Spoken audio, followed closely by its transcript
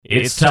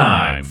It's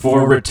time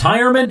for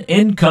Retirement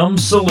Income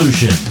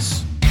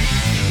Solutions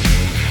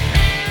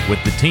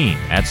with the team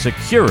at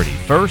Security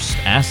First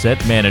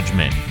Asset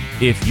Management.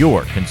 If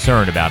you're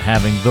concerned about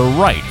having the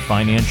right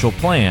financial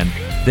plan,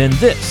 then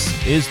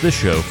this is the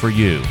show for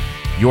you.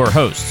 Your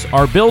hosts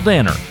are Bill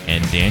Danner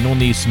and Daniel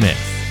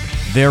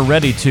Neesmith. They're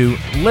ready to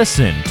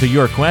listen to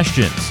your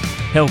questions,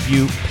 help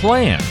you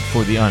plan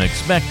for the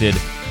unexpected,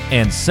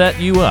 and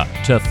set you up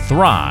to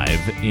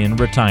thrive in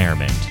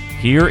retirement.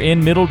 Here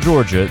in Middle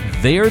Georgia,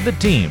 they're the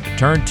team to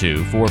turn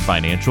to for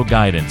financial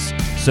guidance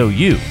so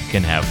you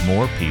can have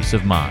more peace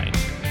of mind.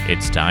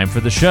 It's time for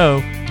the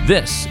show.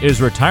 This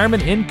is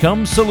Retirement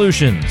Income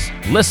Solutions.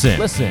 Listen,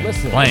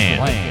 plan,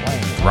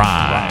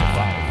 thrive.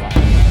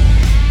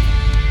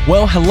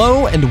 Well,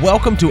 hello and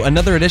welcome to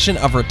another edition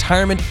of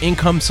Retirement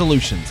Income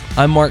Solutions.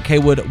 I'm Mark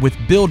Haywood with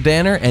Bill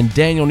Danner and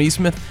Daniel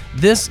Neesmith.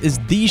 This is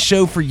the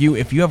show for you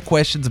if you have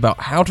questions about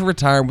how to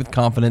retire with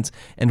confidence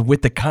and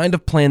with the kind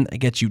of plan that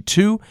gets you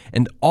to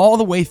and all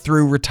the way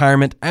through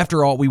retirement.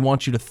 After all, we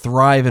want you to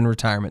thrive in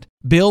retirement.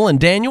 Bill and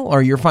Daniel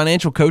are your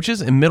financial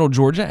coaches in Middle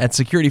Georgia at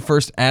Security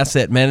First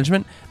Asset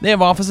Management. They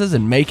have offices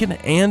in Macon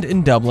and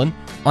in Dublin.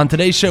 On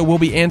today's show, we'll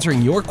be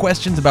answering your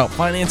questions about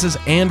finances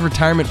and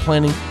retirement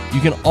planning. You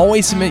can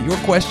always submit your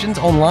questions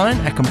online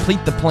at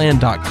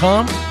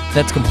CompleteThePlan.com.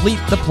 That's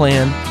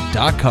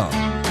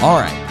CompleteThePlan.com. All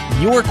right.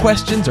 Your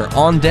questions are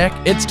on deck.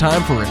 It's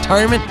time for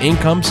Retirement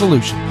Income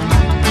Solutions.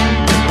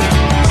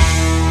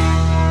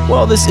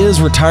 Well, this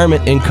is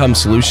Retirement Income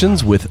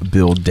Solutions with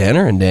Bill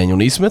Danner and Daniel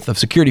Neesmith of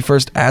Security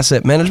First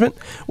Asset Management.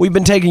 We've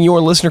been taking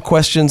your listener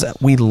questions.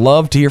 We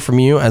love to hear from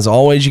you. As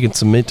always, you can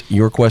submit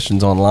your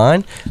questions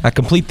online at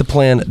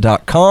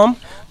CompleteThePlan.com.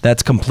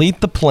 That's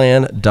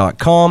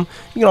CompleteThePlan.com.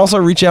 You can also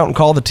reach out and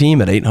call the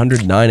team at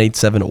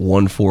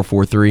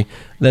 800-987-1443.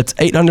 That's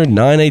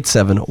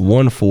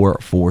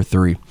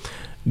 800-987-1443.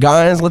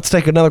 Guys, let's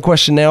take another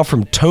question now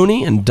from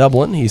Tony in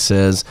Dublin. He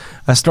says,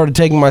 I started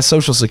taking my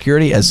Social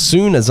Security as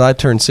soon as I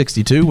turned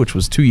 62, which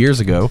was 2 years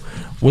ago.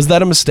 Was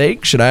that a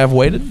mistake? Should I have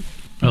waited?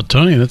 Well,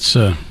 Tony, that's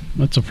a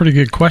pretty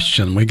good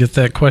question. We get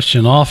that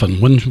question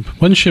often.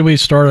 When should we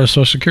start our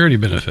Social Security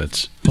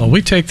benefits? Well,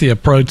 we take the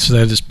approach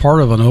that is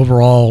part of an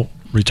overall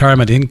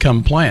retirement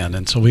income plan,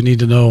 and so we need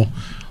to know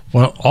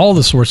what all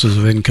the sources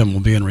of income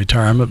will be in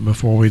retirement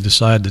before we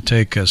decide to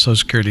take Social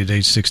Security at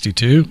age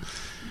 62.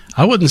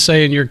 I wouldn't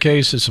say in your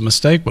case it's a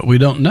mistake, but we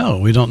don't know.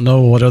 We don't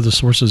know what other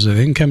sources of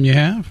income you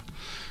have,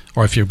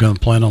 or if you're going to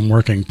plan on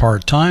working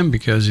part-time,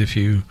 because if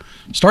you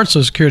start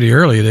Social Security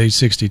early at age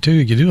 62,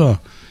 you do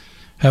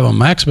have a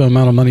maximum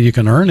amount of money you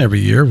can earn every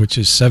year, which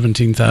is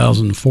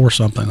 $17,004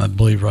 something, I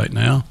believe, right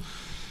now.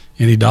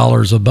 Any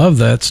dollars above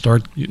that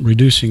start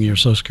reducing your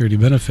Social Security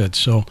benefits.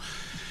 So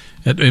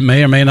it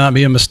may or may not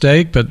be a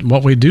mistake, but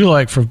what we do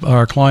like for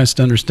our clients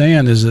to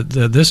understand is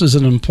that this is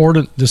an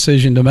important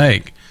decision to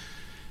make.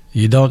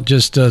 You don't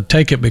just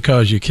take it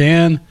because you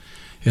can.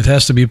 It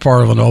has to be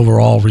part of an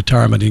overall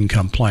retirement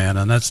income plan,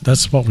 and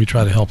that's what we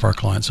try to help our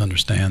clients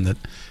understand, that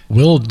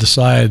we'll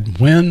decide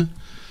when,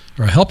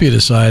 or help you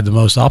decide the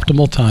most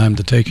optimal time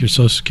to take your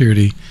Social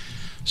Security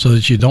so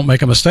that you don't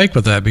make a mistake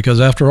with that, because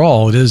after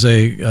all, it is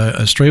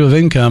a stream of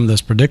income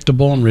that's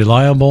predictable and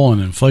reliable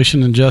and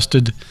inflation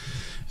adjusted,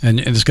 and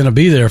it's going to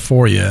be there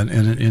for you, and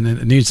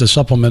it needs to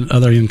supplement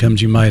other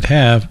incomes you might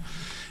have.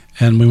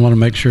 And we want to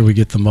make sure we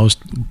get the most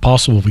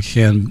possible we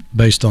can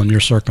based on your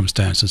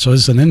circumstances. So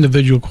it's an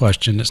individual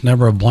question. It's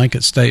never a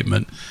blanket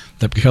statement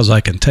that because I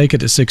can take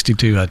it at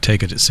 62, I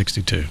take it at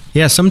 62.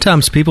 Yeah,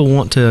 sometimes people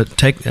want to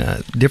take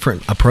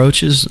different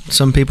approaches.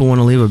 Some people want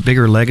to leave a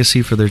bigger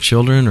legacy for their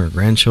children or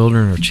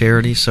grandchildren or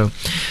charity. So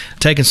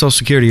taking Social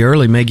Security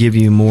early may give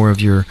you more of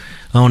your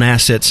own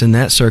assets in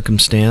that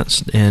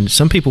circumstance. And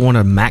some people want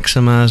to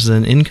maximize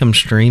an income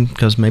stream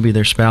because maybe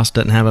their spouse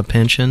doesn't have a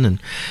pension.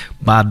 And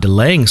by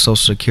delaying Social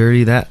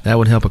Security, that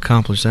would help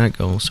accomplish that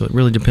goal. So it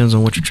really depends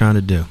on what you're trying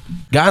to do.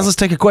 Guys, let's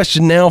take a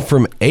question now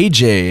from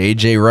AJ.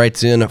 AJ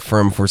writes in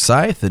from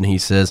Forsyth, and he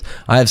says,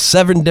 I have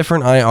 7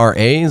 different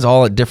IRAs,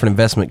 all at different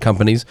investment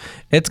companies.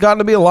 It's gotten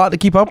to be a lot to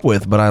keep up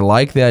with, but I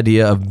like the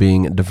idea of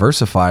being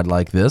diversified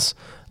like this.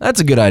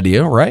 That's a good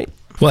idea, right?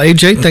 Well,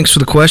 AJ, thanks for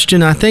the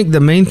question. I think the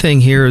main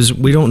thing here is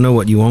we don't know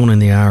what you own in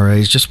the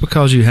IRAs. Just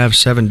because you have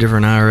 7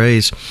 different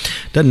IRAs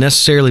doesn't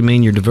necessarily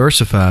mean you're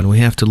diversified. We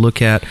have to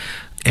look at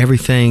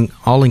everything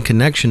all in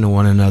connection to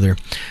one another.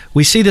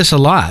 We see this a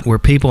lot where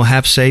people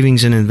have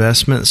savings and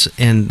investments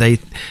and they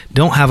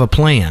don't have a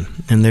plan.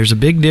 And there's a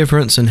big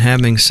difference in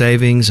having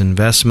savings,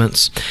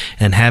 investments,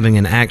 and having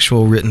an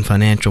actual written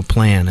financial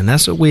plan. And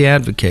that's what we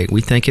advocate.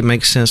 We think it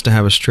makes sense to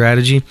have a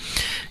strategy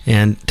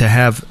and to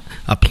have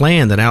a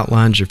plan that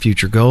outlines your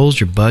future goals,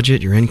 your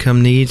budget, your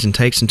income needs, and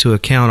takes into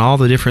account all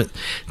the different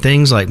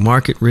things like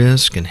market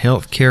risk and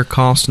health care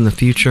costs in the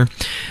future.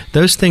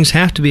 Those things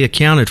have to be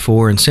accounted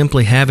for, and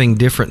simply having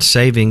different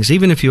savings,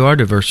 even if you are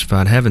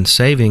diversified, having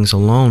savings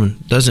alone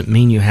doesn't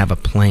mean you have a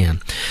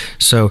plan.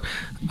 So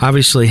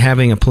obviously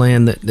having a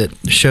plan that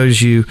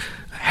shows you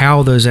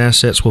how those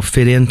assets will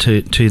fit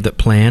into the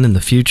plan in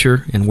the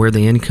future and where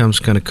the income's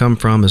going to come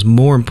from is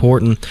more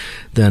important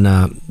than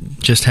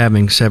just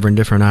having 7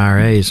 different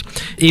IRAs.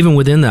 Even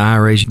within the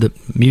IRAs, the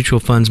mutual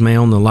funds may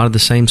own a lot of the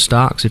same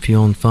stocks if you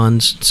own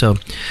funds. So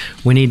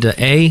we need to,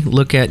 A,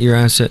 look at your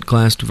asset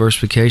class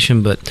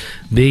diversification, but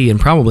B, and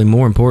probably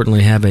more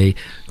importantly, have a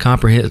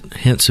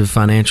comprehensive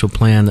financial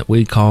plan that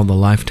we call the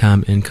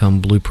Lifetime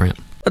Income Blueprint.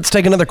 Let's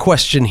take another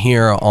question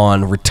here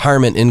on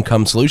Retirement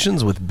Income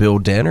Solutions with Bill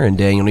Danner and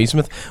Daniel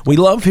Neesmith. We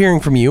love hearing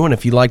from you, and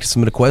if you'd like to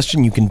submit a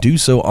question, you can do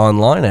so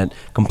online at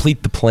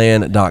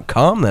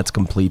CompleteThePlan.com. That's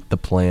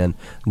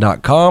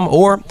CompleteThePlan.com.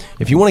 Or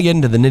if you want to get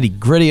into the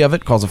nitty-gritty of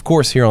it, because, of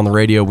course, here on the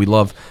radio, we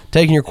love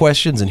taking your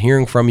questions and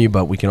hearing from you,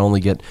 but we can only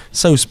get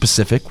so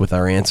specific with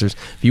our answers.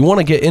 If you want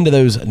to get into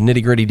those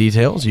nitty-gritty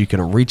details, you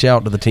can reach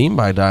out to the team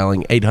by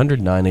dialing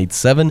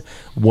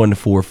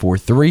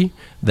 800-987-1443.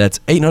 That's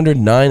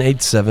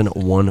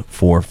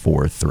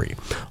 800-987-1443.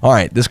 All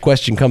right, this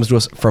question comes to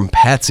us from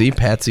Patsy.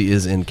 Patsy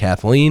is in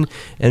Kathleen,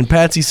 and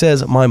Patsy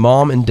says, my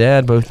mom and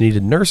dad both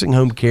needed nursing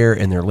home care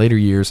in their later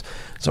years,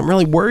 so I'm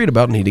really worried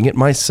about needing it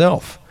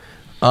myself.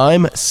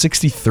 I'm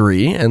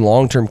 63, and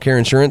long-term care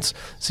insurance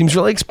seems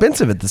really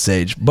expensive at this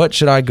age, but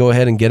should I go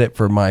ahead and get it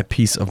for my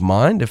peace of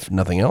mind, if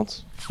nothing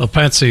else? Well,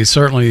 Patsy,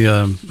 certainly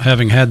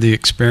having had the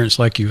experience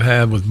like you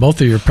had with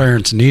both of your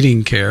parents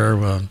needing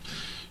care,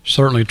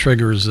 certainly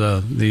triggers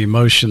the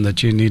emotion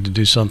that you need to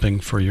do something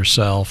for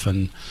yourself.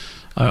 And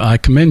I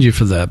commend you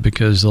for that,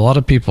 because a lot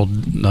of people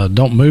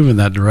don't move in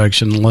that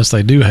direction unless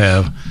they do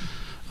have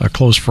a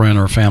close friend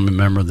or a family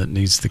member that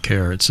needs the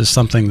care. It's just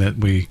something that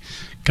we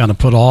kind of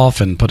put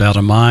off and put out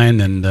of mind.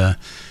 And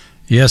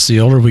yes, the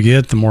older we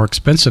get, the more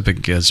expensive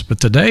it gets. But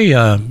today,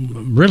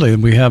 really,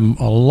 we have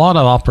a lot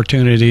of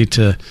opportunity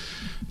to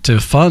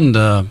fund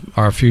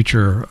our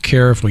future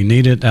care if we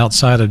need it,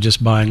 outside of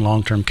just buying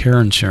long-term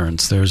care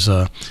insurance. There's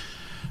a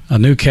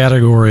new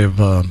category of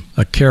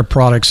care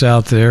products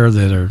out there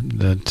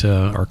that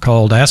are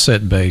called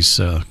asset-based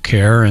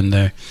care,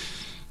 and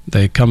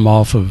they come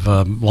off of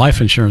life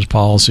insurance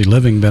policy,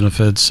 living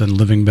benefits, and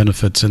living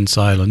benefits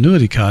inside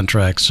annuity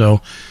contracts. So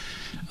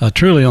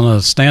truly, on a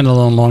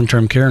standalone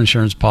long-term care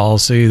insurance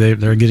policy,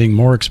 they're getting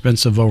more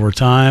expensive over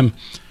time.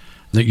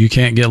 That you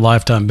can't get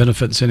lifetime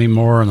benefits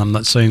anymore, and I'm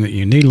not saying that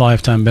you need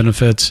lifetime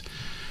benefits.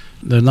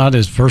 They're not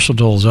as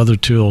versatile as other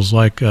tools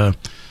like some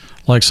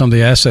of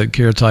the asset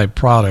care type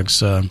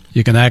products.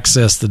 You can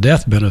access the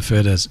death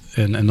benefit as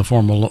in the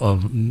form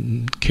of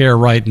care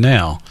right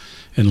now,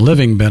 and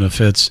living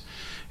benefits.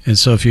 And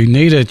so if you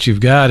need it, you've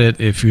got it.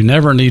 If you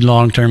never need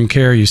long-term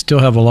care, you still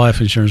have a life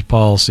insurance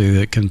policy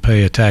that can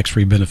pay a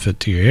tax-free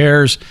benefit to your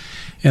heirs.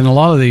 And a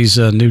lot of these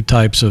new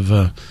types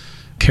of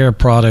care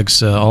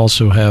products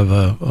also have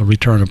a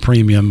return of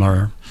premium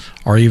or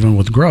even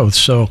with growth.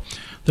 So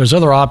there's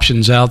other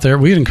options out there.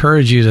 We'd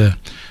encourage you to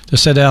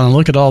sit down and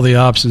look at all the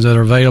options that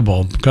are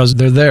available, because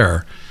they're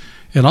there.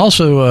 And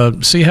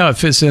also see how it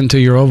fits into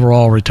your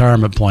overall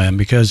retirement plan,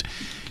 because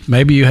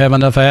maybe you have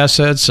enough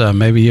assets,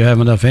 maybe you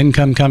have enough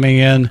income coming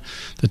in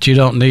that you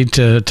don't need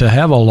to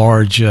have a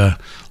large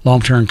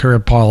long-term care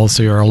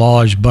policy or a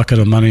large bucket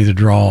of money to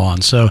draw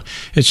on. So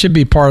it should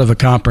be part of a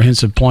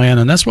comprehensive plan,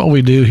 and that's what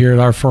we do here at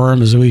our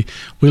firm. Is we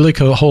look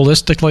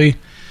holistically.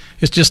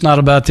 It's just not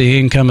about the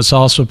income. It's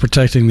also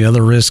protecting the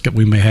other risks that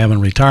we may have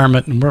in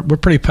retirement, and we're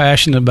pretty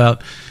passionate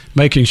about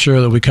making sure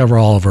that we cover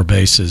all of our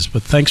bases.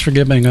 But thanks for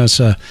giving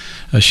us a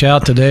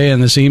shout today,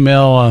 and this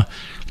email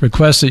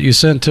request that you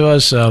sent to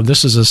us.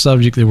 This is a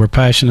subject that we're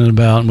passionate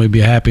about, and we'd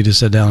be happy to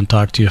sit down and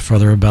talk to you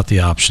further about the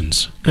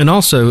options. And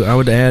also, I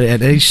would add,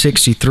 at age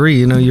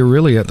 63, you're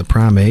really at the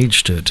prime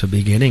age to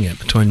be getting it.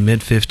 Between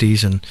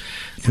mid-50s and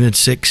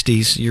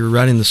mid-60s, you're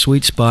right in the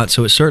sweet spot,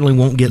 so it certainly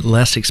won't get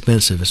less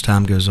expensive as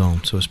time goes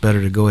on. So it's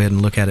better to go ahead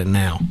and look at it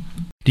now.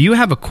 Do you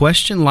have a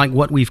question like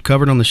what we've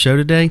covered on the show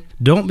today?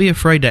 Don't be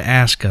afraid to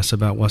ask us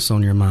about what's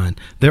on your mind.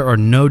 There are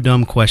no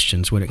dumb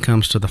questions when it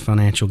comes to the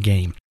financial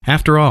game.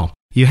 After all,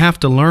 you have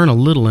to learn a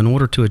little in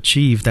order to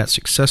achieve that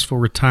successful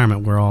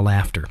retirement we're all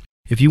after.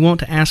 If you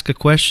want to ask a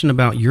question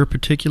about your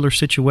particular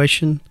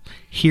situation,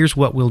 here's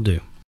what we'll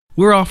do.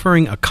 We're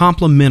offering a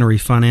complimentary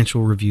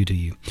financial review to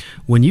you.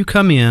 When you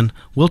come in,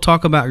 we'll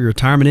talk about your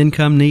retirement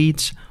income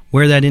needs,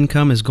 where that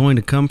income is going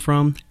to come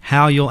from,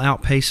 how you'll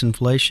outpace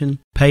inflation,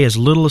 pay as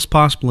little as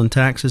possible in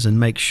taxes, and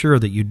make sure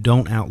that you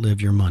don't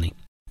outlive your money.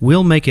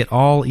 We'll make it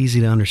all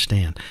easy to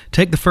understand.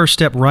 Take the first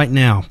step right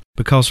now,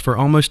 because for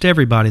almost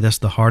everybody, that's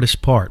the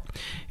hardest part.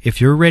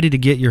 If you're ready to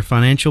get your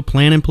financial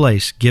plan in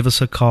place, give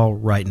us a call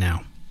right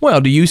now.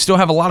 Well, do you still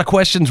have a lot of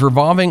questions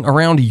revolving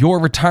around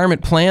your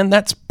retirement plan?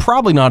 That's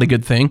probably not a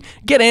good thing.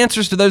 Get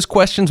answers to those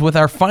questions with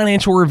our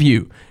financial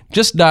review.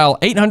 Just dial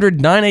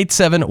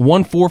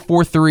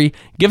 800-987-1443.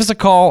 Give us a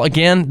call.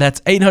 Again,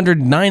 that's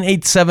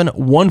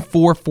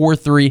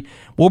 800-987-1443.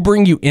 We'll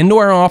bring you into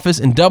our office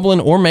in Dublin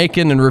or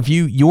Macon and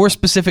review your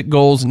specific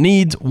goals,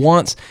 needs,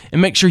 wants,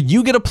 and make sure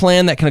you get a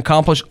plan that can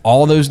accomplish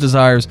all those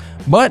desires.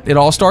 But it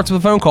all starts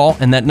with a phone call,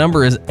 and that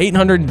number is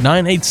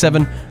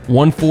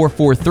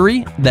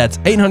 800-987-1443. That's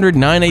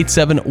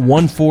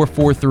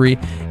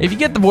 800-987-1443. If you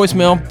get the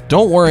voicemail,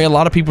 don't worry. worry, a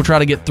lot of people try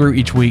to get through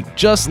each week.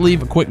 Just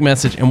leave a quick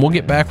message and we'll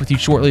get back with you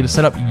shortly to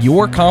set up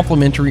your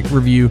complimentary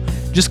review.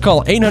 Just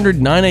call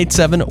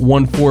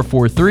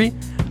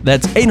 800-987-1443.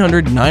 That's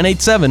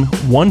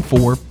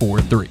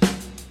 800-987-1443.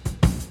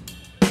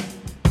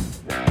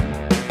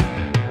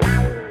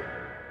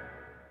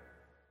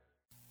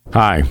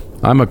 Hi,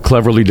 I'm a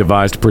cleverly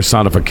devised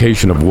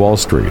personification of Wall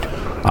Street.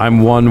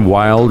 I'm one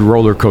wild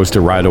roller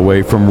coaster ride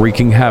away from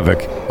wreaking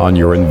havoc on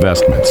your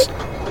investments.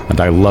 And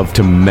I love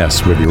to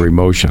mess with your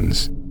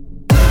emotions.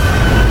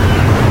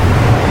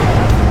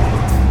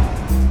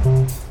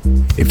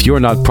 If you're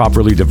not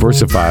properly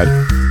diversified,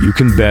 you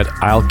can bet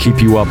I'll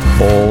keep you up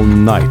all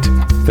night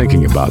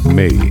thinking about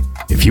me.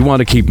 If you want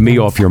to keep me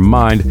off your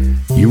mind,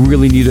 you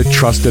really need a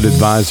trusted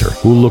advisor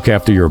who'll look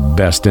after your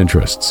best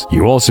interests.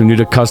 You also need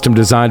a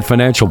custom-designed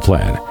financial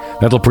plan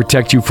that'll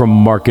protect you from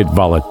market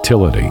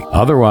volatility.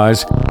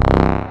 Otherwise,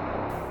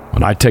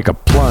 when I take a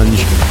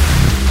plunge,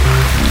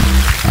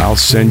 I'll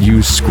send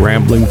you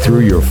scrambling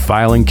through your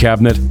filing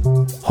cabinet,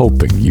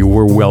 hoping you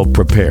were well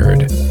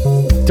prepared.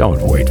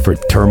 Don't wait for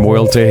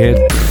turmoil to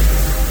hit.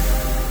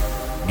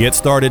 Get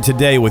started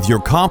today with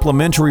your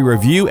complimentary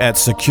review at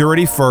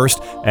Security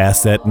First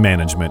Asset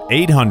Management.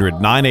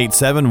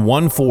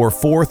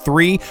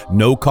 800-987-1443.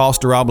 No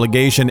cost or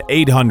obligation.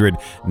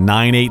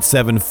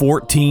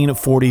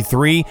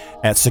 800-987-1443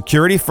 at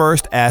Security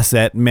First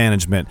Asset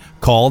Management.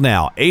 Call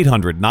now.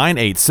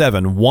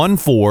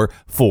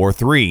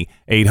 800-987-1443.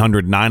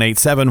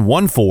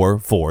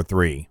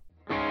 800-987-1443.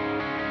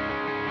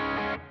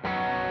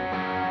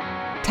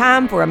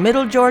 Time for a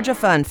Middle Georgia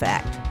fun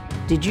fact.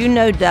 Did you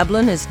know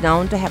Dublin is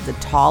known to have the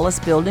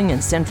tallest building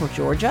in central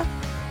Georgia?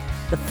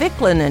 The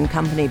Ficklin &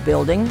 Company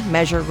building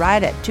measured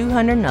right at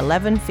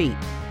 211 feet.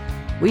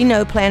 We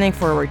know planning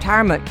for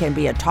retirement can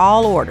be a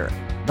tall order,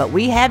 but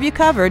we have you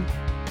covered.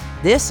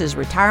 This is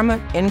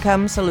Retirement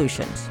Income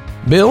Solutions.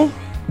 Bill,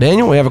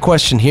 Daniel, we have a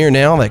question here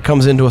now that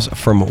comes into us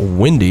from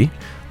Wendy.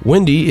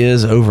 Wendy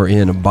is over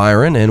in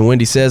Byron, and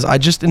Wendy says, I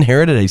just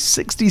inherited a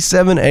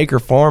 67-acre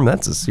farm.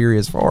 That's a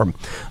serious farm.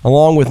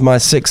 Along with my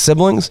 6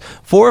 siblings,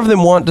 4 of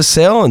them want to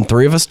sell, and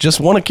 3 of us just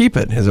want to keep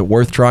it. Is it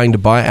worth trying to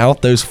buy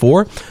out those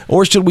 4,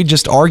 or should we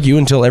just argue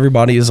until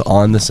everybody is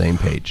on the same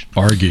page?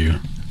 Argue.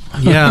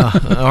 Yeah,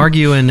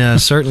 arguing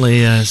certainly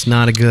is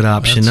not a good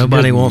option.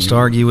 Nobody wants to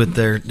argue with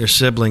their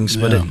siblings,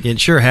 but it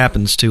sure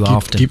happens too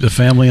often. Keep the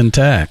family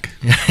intact.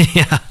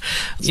 Yeah.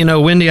 You know,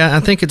 Wendy, I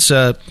think it's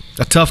a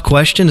tough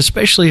question,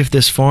 especially if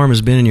this farm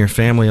has been in your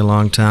family a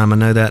long time. I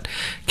know that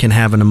can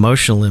have an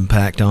emotional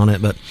impact on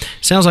it, but it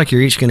sounds like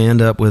you're each going to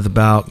end up with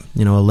about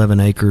 11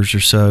 acres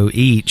or so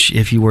each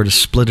if you were to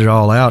split it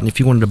all out. And if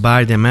you wanted to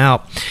buy them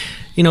out,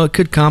 it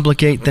could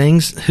complicate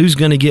things. Who's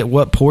going to get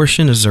what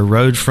portion? Is there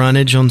road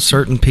frontage on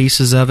certain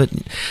pieces of it?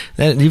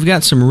 You've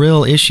got some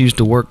real issues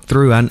to work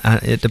through.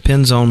 It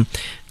depends on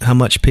how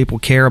much people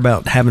care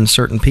about having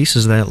certain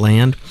pieces of that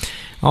land.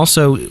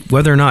 Also,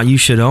 whether or not you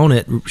should own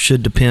it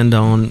should depend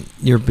on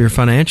your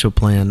financial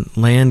plan.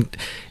 Land,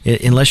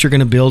 unless you're going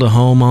to build a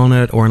home on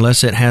it or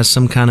unless it has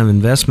some kind of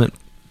investment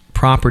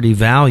property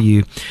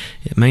value,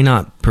 it may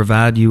not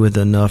provide you with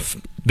enough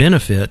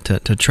benefit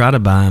to try to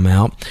buy them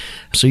out.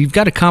 So you've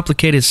got a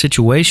complicated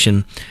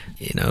situation.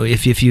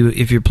 If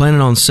you're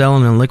planning on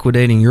selling and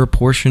liquidating your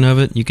portion of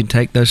it, you can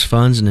take those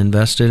funds and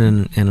invest it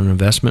in an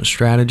investment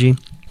strategy.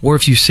 Or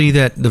if you see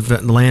that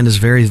the land is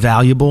very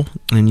valuable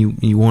and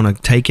you want to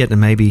take it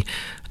and maybe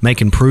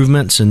make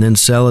improvements and then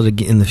sell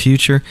it in the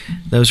future,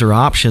 those are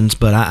options.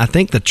 But I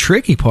think the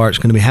tricky part is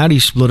going to be, how do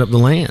you split up the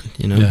land?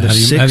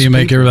 How do you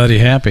make everybody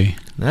happy?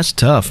 That's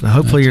tough. Now,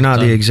 hopefully you're not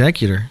the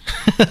executor.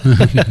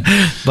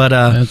 But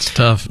that's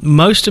tough.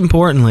 Most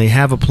importantly,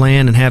 have a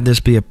plan and have this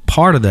be a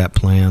part of that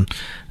plan.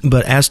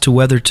 But as to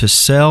whether to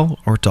sell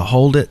or to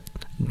hold it,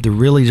 it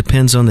really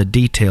depends on the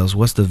details.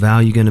 What's the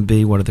value going to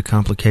be? What are the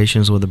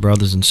complications with the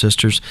brothers and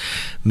sisters?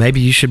 Maybe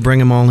you should bring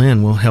them all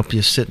in. We'll help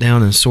you sit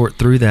down and sort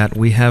through that.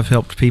 We have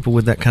helped people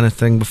with that kind of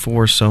thing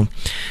before. So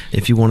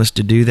if you want us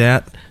to do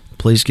that,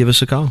 please give us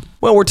a call.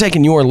 Well, we're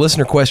taking your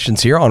listener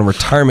questions here on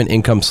Retirement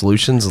Income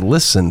Solutions.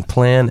 Listen,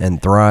 plan,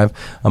 and thrive.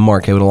 I'm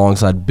Mark Haywood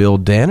alongside Bill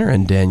Danner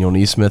and Daniel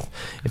Neesmith.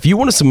 If you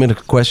want to submit a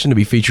question to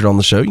be featured on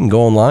the show, you can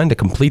go online to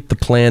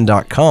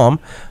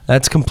CompleteThePlan.com.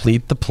 That's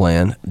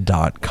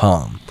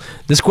CompleteThePlan.com.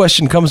 This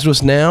question comes to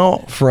us now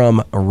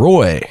from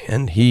Roy,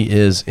 and he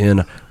is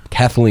in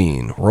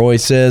Kathleen. Roy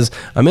says,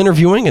 I'm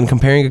interviewing and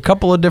comparing a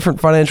couple of different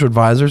financial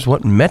advisors.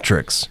 What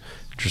metrics,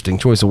 interesting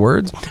choice of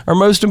words, are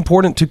most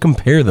important to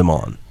compare them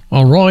on?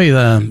 Well, Roy,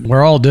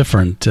 we're all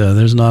different.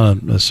 There's not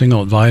a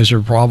single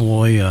advisor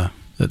probably that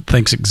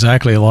thinks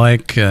exactly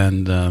alike.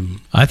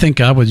 And I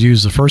think I would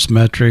use the first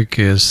metric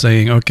as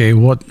saying, okay,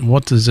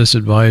 what does this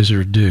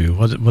advisor do?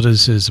 What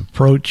is his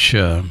approach?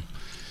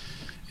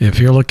 If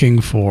you're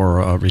looking for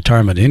a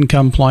retirement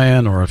income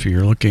plan, or if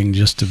you're looking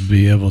just to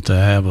be able to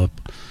have a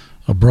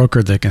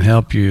broker that can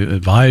help you,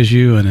 advise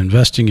you in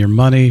investing your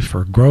money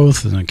for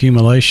growth and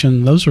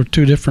accumulation, those are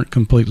 2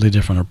 completely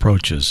different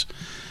approaches.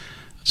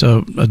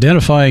 So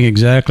identifying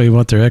exactly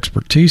what their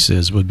expertise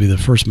is would be the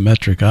first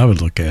metric I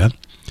would look at.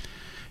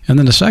 And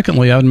then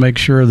secondly, I would make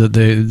sure that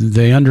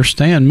they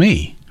understand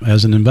me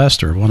as an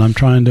investor, what I'm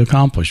trying to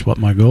accomplish, what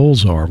my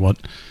goals are,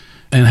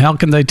 and how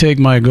can they take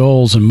my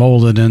goals and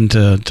mold it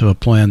into a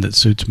plan that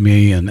suits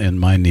me and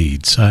my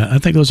needs. I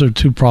think those are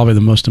two probably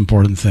the most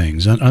important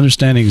things.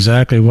 Understanding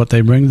exactly what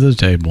they bring to the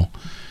table,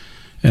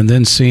 and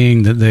then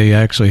seeing that they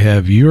actually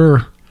have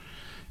your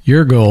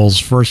goals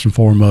first and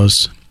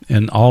foremost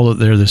in all of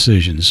their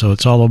decisions. So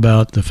it's all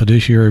about the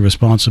fiduciary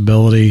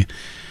responsibility,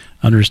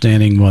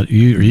 understanding what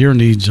your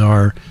needs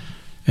are,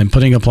 and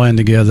putting a plan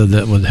together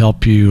that would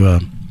help you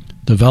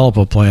develop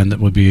a plan that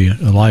would be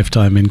a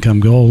lifetime income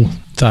goal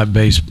type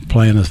based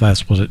plan, if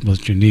that's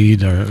what you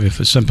need, or if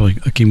it's simply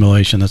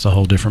accumulation, that's a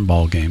whole different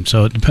ball game.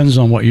 So it depends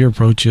on what your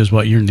approach is,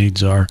 what your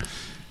needs are,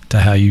 to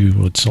how you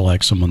would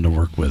select someone to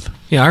work with.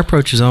 Yeah, our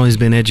approach has always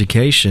been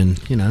education,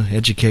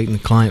 educating the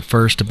client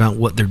first about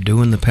what they're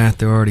doing, the path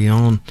they're already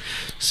on.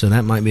 So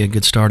that might be a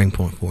good starting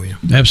point for you.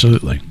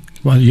 Absolutely.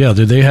 Well, yeah,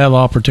 do they have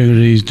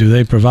opportunities? Do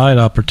they provide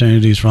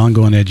opportunities for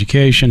ongoing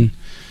education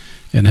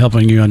and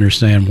helping you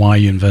understand why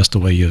you invest the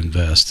way you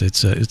invest?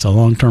 It's a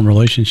long-term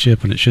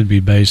relationship, and it should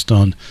be based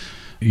on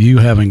you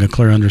having a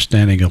clear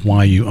understanding of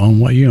why you own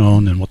what you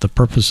own and what the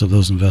purpose of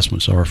those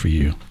investments are for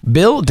you.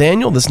 Bill,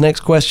 Daniel, this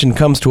next question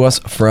comes to us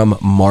from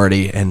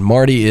Marty, and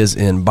Marty is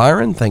in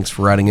Byron. Thanks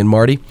for writing in,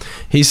 Marty.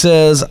 He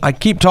says, I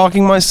keep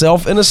talking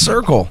myself in a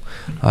circle.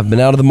 I've been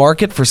out of the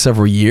market for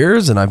several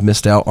years, and I've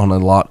missed out on a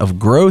lot of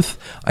growth.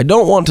 I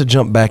don't want to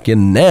jump back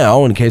in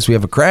now in case we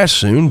have a crash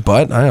soon,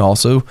 but I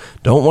also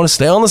don't want to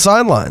stay on the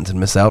sidelines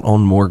and miss out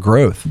on more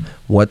growth.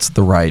 What's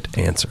the right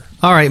answer?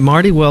 All right,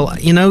 Marty. Well,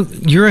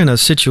 you're in a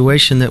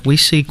situation that we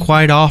see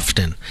quite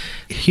often.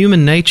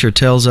 Human nature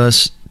tells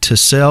us to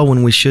sell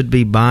when we should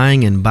be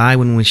buying and buy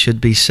when we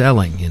should be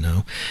selling,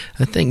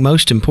 I think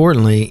most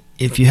importantly,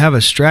 if you have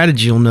a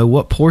strategy, you'll know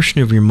what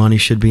portion of your money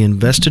should be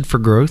invested for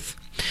growth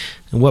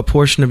and what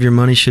portion of your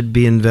money should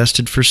be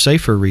invested for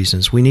safer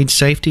reasons. We need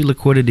safety,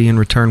 liquidity, and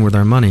return with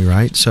our money,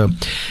 right? So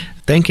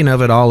thinking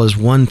of it all as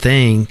one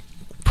thing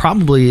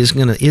probably isn't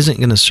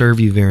going to serve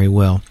you very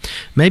well.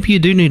 Maybe you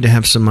do need to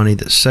have some money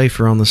that's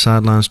safer on the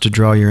sidelines to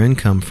draw your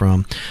income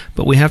from,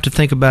 but we have to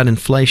think about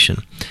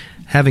inflation.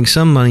 Having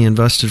some money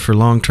invested for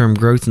long-term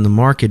growth in the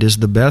market is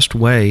the best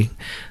way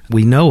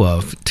we know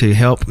of to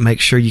help make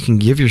sure you can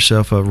give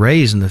yourself a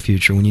raise in the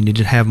future when you need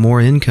to have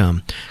more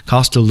income.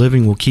 Cost of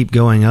living will keep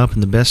going up,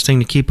 and the best thing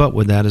to keep up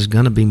with that is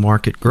going to be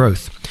market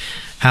growth.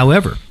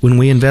 However, when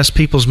we invest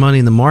people's money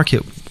in the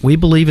market, we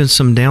believe in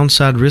some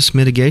downside risk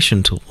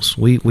mitigation tools.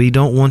 We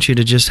don't want you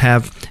to just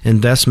have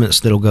investments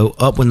that'll go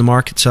up when the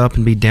market's up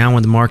and be down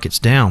when the market's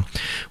down.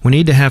 We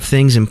need to have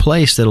things in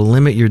place that'll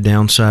limit your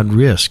downside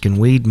risk, and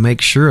we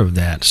make sure of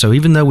that. So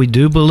even though we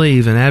do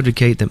believe and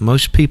advocate that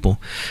most people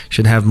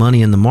should have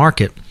money in the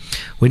market,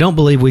 we don't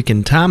believe we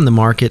can time the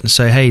market and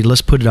say, hey,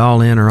 let's put it all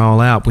in or all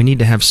out. We need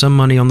to have some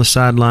money on the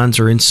sidelines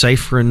or in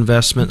safer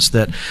investments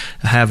that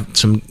have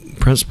some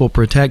principal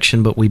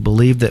protection, but we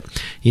believe that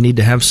you need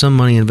to have some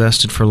money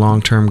invested for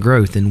long-term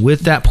growth. And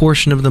with that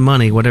portion of the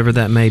money, whatever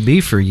that may be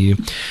for you,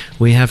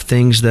 we have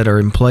things that are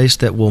in place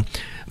that will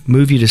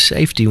move you to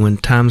safety when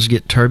times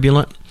get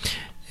turbulent.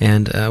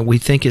 And we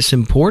think it's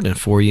important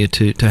for you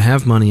to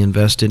have money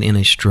invested in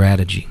a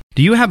strategy.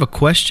 Do you have a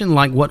question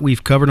like what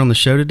we've covered on the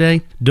show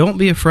today? Don't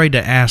be afraid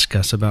to ask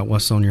us about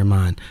what's on your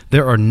mind.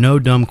 There are no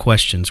dumb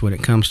questions when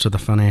it comes to the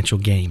financial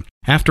game.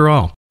 After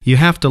all, you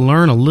have to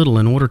learn a little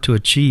in order to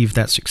achieve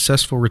that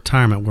successful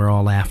retirement we're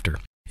all after.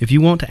 If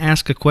you want to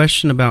ask a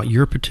question about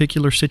your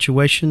particular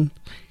situation,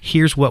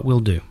 here's what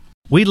we'll do.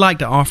 We'd like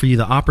to offer you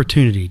the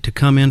opportunity to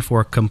come in for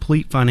a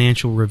complete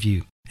financial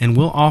review, and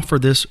we'll offer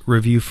this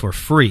review for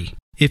free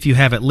if you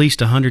have at least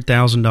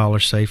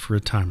 $100,000 saved for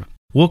retirement.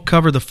 We'll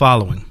cover the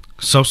following.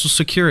 Social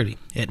Security.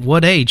 At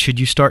what age should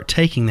you start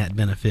taking that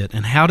benefit,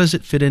 and how does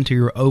it fit into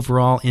your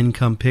overall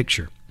income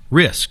picture?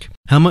 Risk.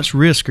 How much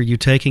risk are you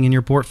taking in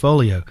your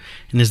portfolio,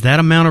 and is that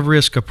amount of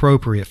risk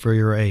appropriate for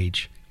your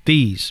age?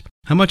 Fees.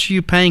 How much are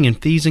you paying in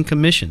fees and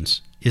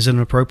commissions? Is it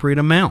an appropriate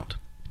amount?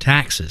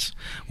 Taxes.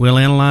 We'll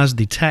analyze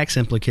the tax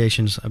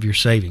implications of your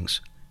savings.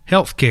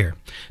 Health care.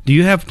 Do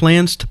you have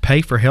plans to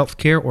pay for health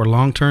care or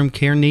long-term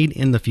care need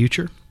in the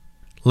future?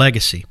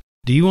 Legacy.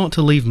 Do you want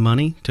to leave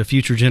money to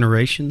future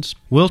generations?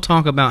 We'll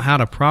talk about how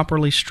to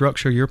properly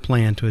structure your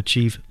plan to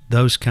achieve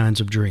those kinds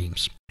of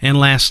dreams. And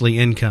lastly,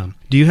 income.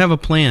 Do you have a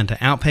plan to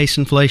outpace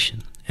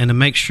inflation and to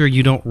make sure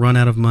you don't run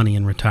out of money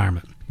in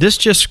retirement? This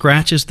just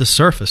scratches the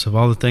surface of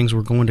all the things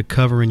we're going to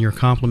cover in your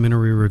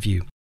complimentary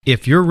review.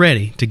 If you're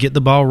ready to get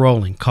the ball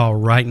rolling, call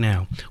right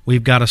now.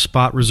 We've got a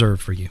spot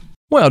reserved for you.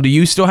 Well, do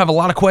you still have a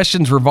lot of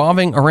questions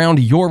revolving around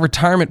your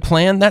retirement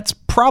plan? That's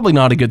probably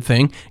not a good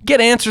thing. Get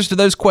answers to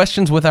those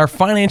questions with our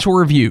financial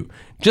review.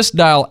 Just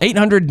dial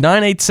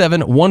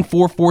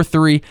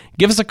 800-987-1443.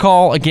 Give us a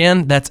call.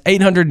 Again, that's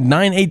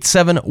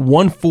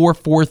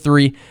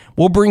 800-987-1443.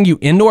 We'll bring you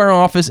into our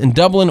office in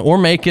Dublin or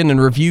Macon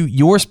and review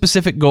your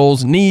specific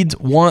goals, needs,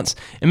 wants,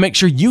 and make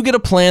sure you get a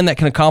plan that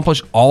can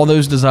accomplish all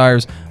those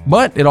desires.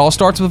 But it all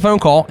starts with a phone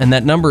call, and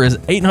that number is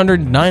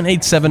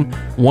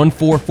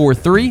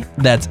 800-987-1443.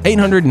 That's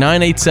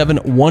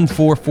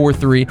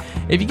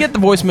 800-987-1443. If you get the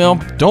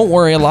voicemail, don't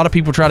worry. A lot of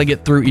people try to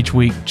get through each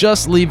week.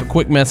 Just leave a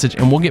quick message,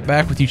 and we'll get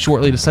back with you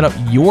shortly to set up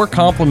your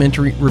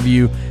complimentary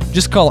review.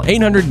 Just call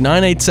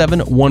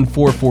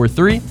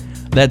 800-987-1443.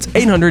 That's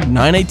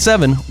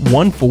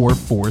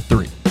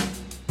 800-987-1443.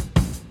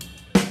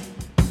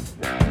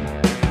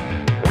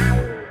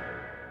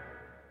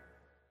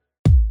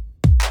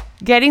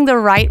 Getting the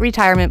right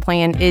retirement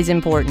plan is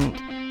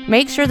important.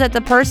 Make sure that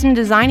the person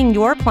designing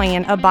your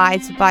plan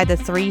abides by the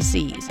 3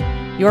 C's.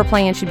 Your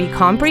plan should be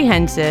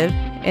comprehensive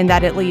and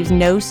that it leaves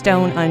no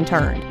stone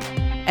unturned.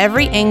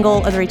 Every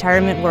angle of the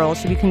retirement world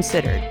should be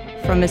considered,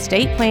 from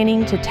estate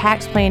planning to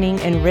tax planning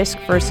and risk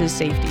versus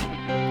safety.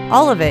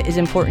 All of it is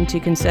important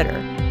to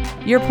consider.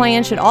 Your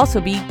plan should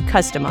also be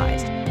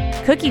customized.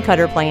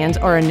 Cookie-cutter plans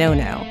are a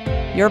no-no.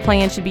 Your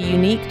plan should be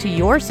unique to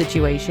your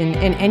situation,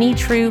 and any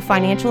true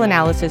financial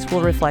analysis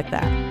will reflect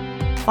that.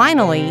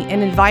 Finally,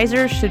 an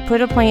advisor should put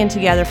a plan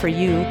together for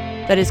you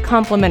that is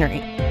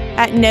complimentary,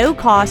 at no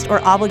cost or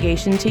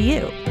obligation to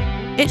you.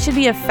 It should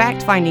be a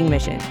fact-finding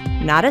mission,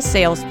 not a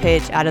sales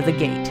pitch out of the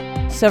gate.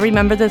 So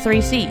remember the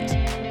 3 C's: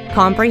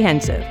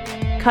 comprehensive,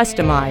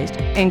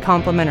 customized, and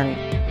complimentary.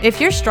 If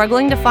you're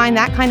struggling to find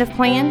that kind of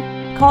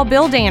plan, call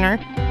Bill Danner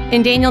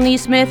and Daniel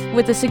Neesmith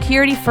with the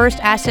Security First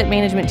Asset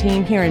Management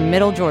team here in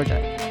Middle Georgia.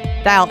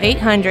 Dial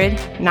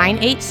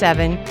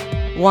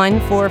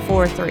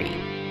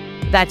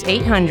 800-987-1443. That's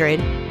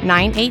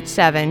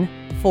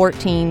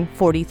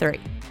 800-987-1443.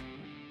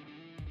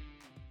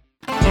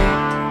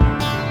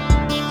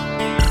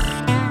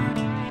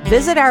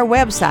 Visit our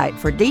website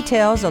for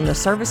details on the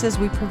services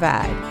we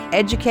provide,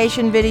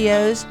 education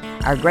videos,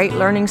 our great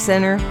learning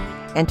center,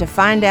 and to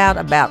find out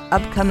about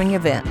upcoming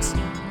events.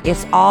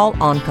 It's all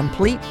on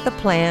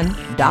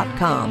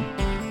CompleteThePlan.com.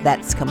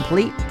 That's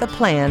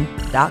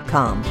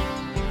CompleteThePlan.com.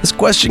 This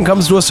question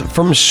comes to us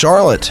from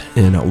Charlotte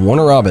in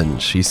Warner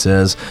Robins. She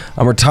says,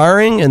 I'm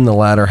retiring in the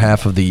latter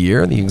half of the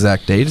year. The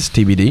exact date is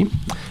TBD.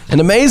 And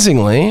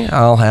amazingly,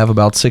 I'll have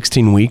about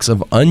 16 weeks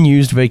of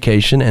unused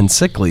vacation and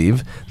sick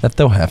leave that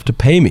they'll have to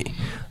pay me.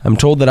 I'm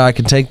told that I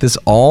can take this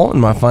all in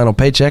my final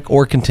paycheck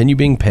or continue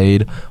being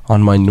paid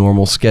on my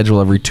normal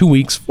schedule every 2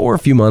 weeks for a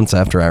few months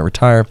after I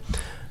retire.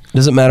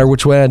 Doesn't matter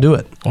which way I do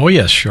it. Oh,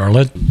 yes,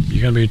 Charlotte.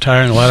 You're going to be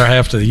retiring the latter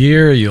half of the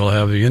year. You'll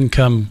have the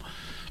income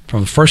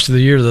from the first of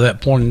the year to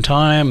that point in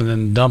time, and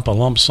then dump a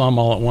lump sum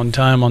all at one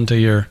time onto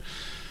your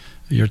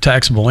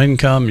taxable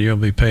income. You'll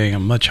be paying a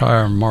much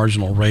higher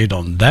marginal rate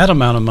on that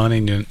amount of money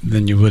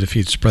than you would if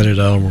you'd spread it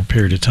out over a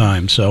period of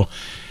time. So,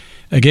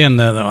 again,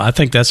 I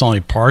think that's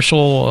only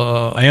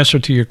partial answer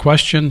to your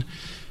question.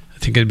 I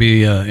think it'd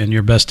be in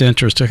your best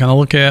interest to kind of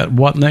look at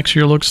what next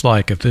year looks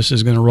like. If this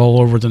is going to roll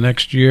over the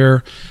next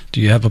year,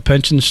 do you have a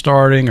pension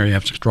starting, or you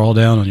have to draw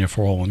down on your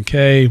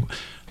 401k?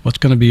 What's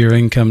going to be your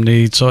income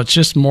needs? So it's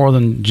just more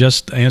than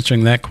just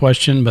answering that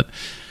question. But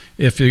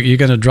if you're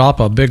going to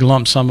drop a big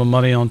lump sum of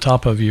money on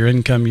top of your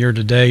income year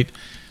to date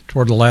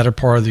toward the latter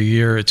part of the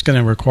year, it's going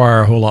to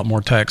require a whole lot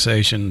more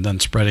taxation than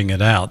spreading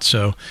it out.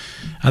 So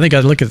I think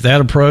I'd look at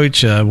that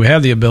approach. We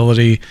have the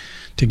ability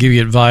to give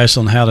you advice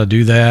on how to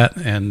do that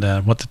and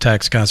what the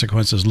tax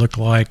consequences look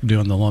like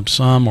doing the lump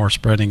sum or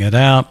spreading it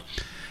out,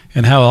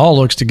 and how it all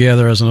looks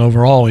together as an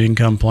overall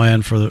income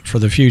plan for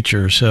the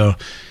future. So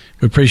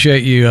we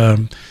appreciate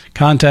you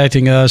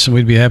contacting us, and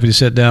we'd be happy to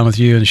sit down with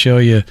you and show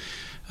you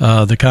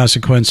the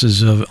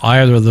consequences of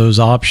either of those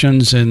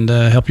options and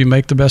help you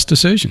make the best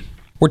decision.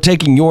 We're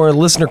taking your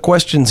listener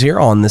questions here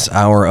on this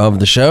hour of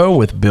the show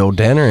with Bill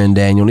Danner and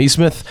Daniel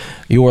Neesmith,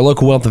 your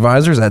local wealth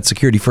advisors at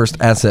Security First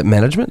Asset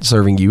Management,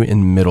 serving you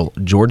in Middle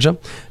Georgia.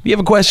 If you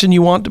have a question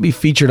you want to be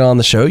featured on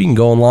the show, you can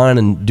go online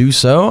and do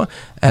so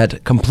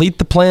at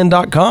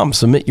CompleteThePlan.com.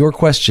 Submit your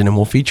question and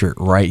we'll feature it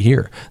right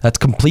here. That's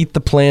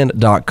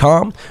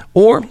CompleteThePlan.com.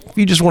 Or if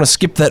you just want to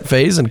skip that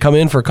phase and come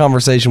in for a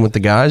conversation with the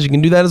guys, you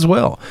can do that as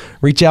well.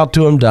 Reach out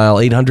to them, dial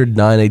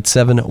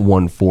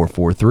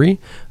 800-987-1443.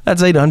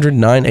 That's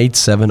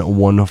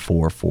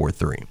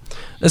 800-987-1443.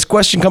 This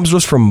question comes to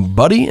us from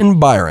Buddy and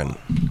Byron.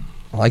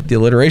 I like the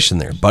alliteration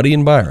there, Buddy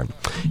and Byron.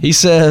 He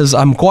says,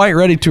 I'm quite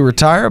ready to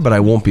retire, but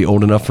I won't be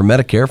old enough for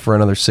Medicare for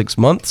another 6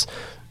 months.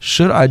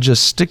 Should I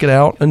just stick it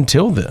out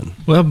until then?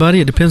 Well,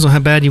 buddy, it depends on how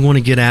bad you want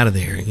to get out of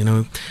there. You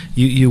know,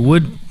 you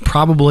would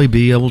probably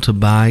be able to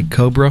buy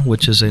COBRA,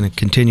 which is a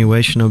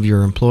continuation of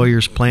your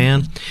employer's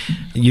plan.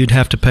 You'd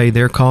have to pay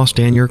their cost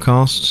and your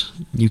costs.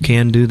 You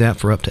can do that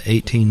for up to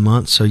 18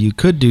 months, so you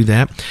could do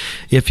that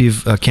if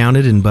you've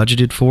accounted and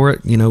budgeted for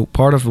it.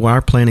 Part of what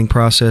our planning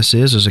process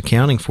is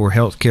accounting for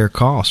healthcare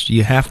costs.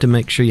 You have to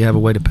make sure you have a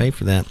way to pay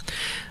for that.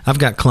 I've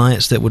got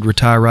clients that would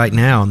retire right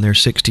now, and they're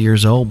 60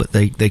 years old, but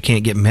they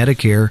can't get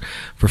Medicare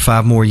for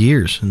 5 more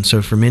years. And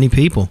so for many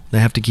people, they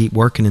have to keep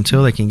working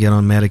until they can get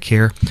on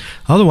Medicare.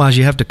 Otherwise,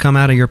 you have to come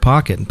out of your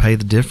pocket and pay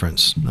the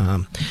difference.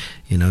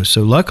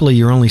 So luckily,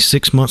 you're only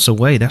 6 months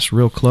away. That's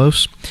real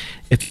close.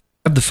 If you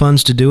have the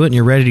funds to do it and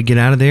you're ready to get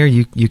out of there,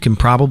 you can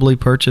probably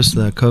purchase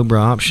the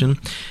COBRA option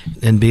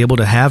and be able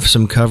to have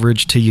some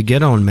coverage till you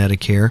get on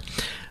Medicare.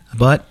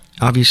 But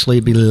obviously,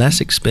 it'd be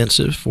less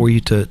expensive for you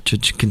to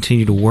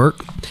continue to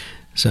work.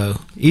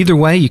 So either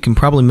way, you can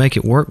probably make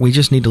it work. We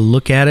just need to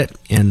look at it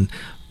and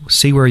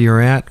see where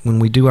you're at. When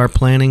we do our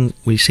planning,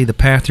 we see the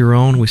path you're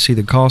on, we see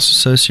the costs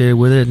associated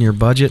with it and your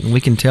budget, and we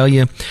can tell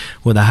you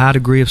with a high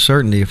degree of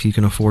certainty if you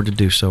can afford to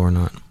do so or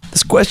not.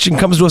 This question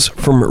comes to us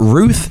from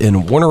Ruth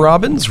in Warner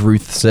Robins.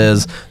 Ruth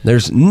says,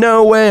 there's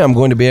no way I'm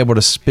going to be able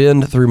to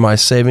spend through my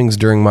savings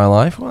during my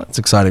life. Well, that's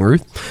exciting,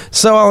 Ruth.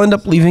 So I'll end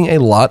up leaving a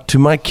lot to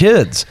my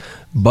kids,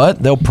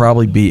 but they'll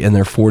probably be in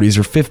their 40s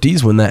or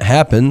 50s when that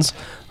happens.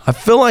 I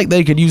feel like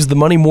they could use the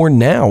money more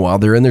now while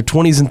they're in their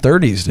 20s and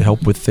 30s to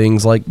help with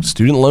things like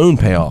student loan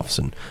payoffs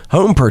and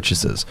home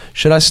purchases.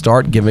 Should I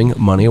start giving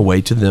money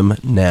away to them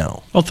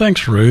now? Well,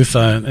 thanks, Ruth,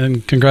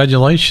 and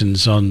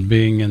congratulations on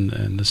being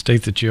in the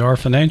state that you are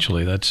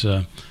financially. That's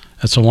a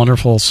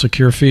wonderful,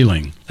 secure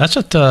feeling. That's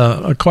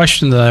a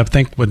question that I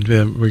think would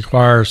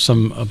require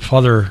some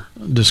further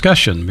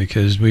discussion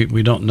because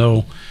we don't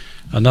know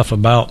enough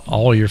about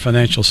all your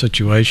financial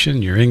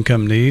situation, your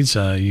income needs.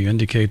 You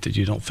indicate that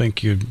you don't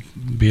think you'd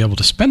be able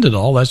to spend it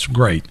all. That's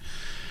great.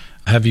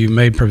 Have you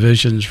made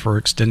provisions for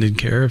extended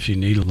care if you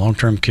need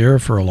long-term care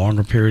for a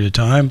longer period of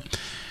time?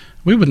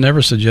 We would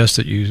never suggest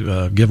that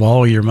you give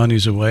all your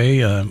monies away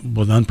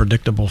with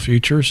unpredictable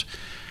futures,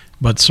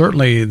 but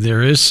certainly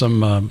there is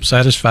some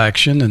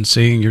satisfaction in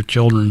seeing your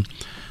children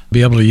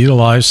be able to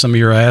utilize some of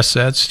your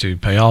assets to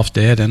pay off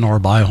debt and or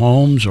buy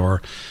homes or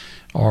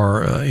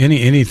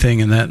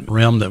anything in that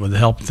realm that would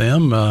help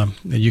them.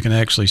 You can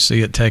actually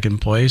see it taking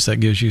place. That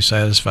gives you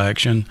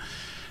satisfaction.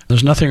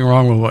 There's nothing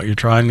wrong with what you're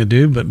trying to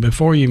do, but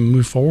before you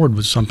move forward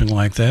with something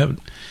like that,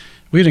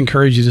 we'd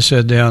encourage you to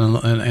sit down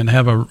and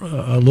have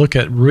a look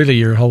at really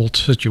your whole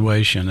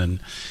situation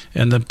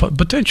and the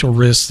potential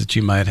risks that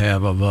you might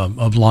have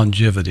of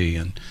longevity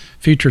and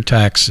future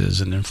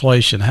taxes and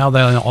inflation, how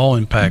that all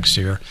impacts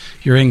your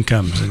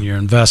incomes and your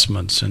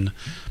investments and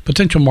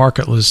potential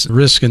market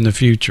risk in the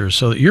future,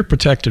 so that you're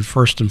protected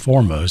first and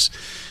foremost.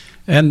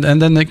 And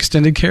then the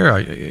extended care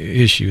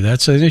issue,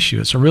 that's an issue.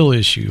 It's a real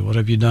issue. What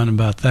have you done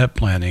about that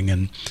planning?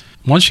 And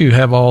once you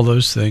have all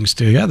those things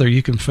together,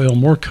 you can feel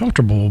more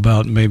comfortable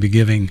about maybe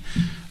giving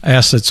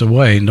assets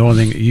away,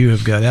 knowing that you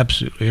have got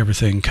absolutely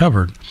everything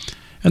covered.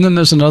 And then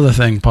there's another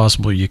thing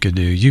possible you could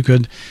do. You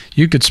could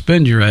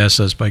spend your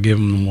assets by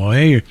giving them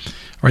away,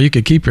 or you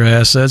could keep your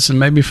assets and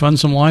maybe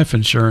fund some life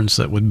insurance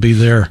that would be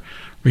their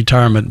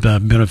retirement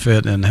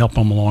benefit and help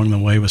them along the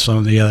way with some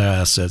of the other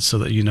assets so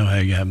that you know how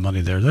you have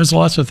money there. There's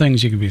lots of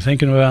things you could be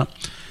thinking about,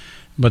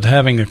 but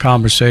having a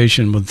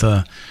conversation with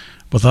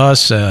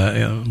us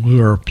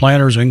who are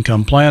planners,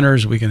 income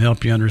planners, we can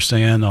help you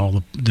understand all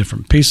the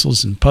different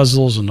pieces and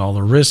puzzles and all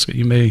the risks that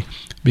you may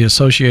be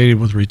associated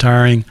with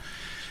retiring,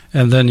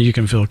 and then you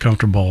can feel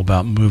comfortable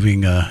about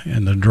moving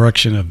in the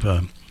direction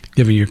of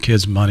giving your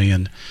kids money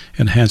and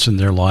enhancing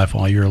their life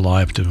while you're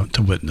alive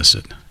to witness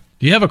it.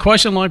 Do you have a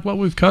question like what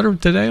we've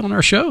covered today on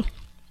our show?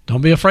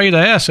 Don't be afraid to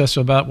ask us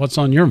about what's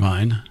on your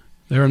mind.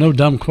 There are no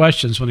dumb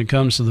questions when it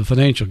comes to the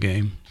financial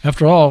game.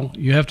 After all,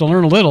 you have to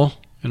learn a little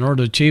in order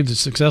to achieve the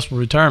successful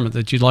retirement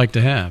that you'd like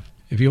to have.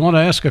 If you want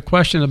to ask a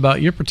question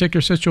about your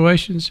particular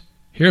situations,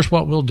 here's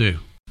what we'll do.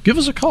 Give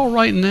us a call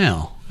right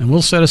now, and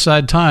we'll set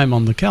aside time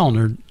on the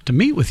calendar to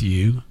meet with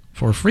you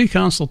for a free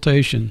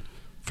consultation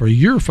for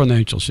your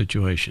financial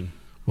situation.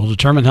 We'll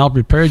determine how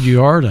prepared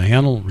you are to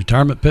handle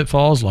retirement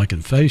pitfalls like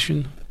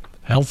inflation,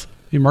 health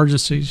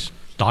emergencies,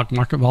 stock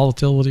market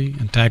volatility,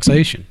 and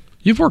taxation.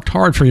 You've worked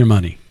hard for your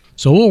money,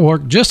 so we'll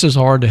work just as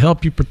hard to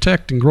help you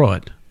protect and grow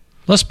it.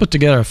 Let's put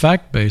together a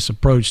fact-based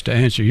approach to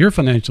answer your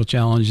financial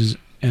challenges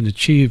and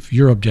achieve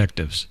your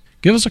objectives.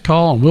 Give us a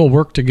call and we'll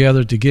work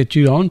together to get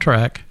you on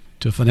track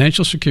to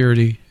financial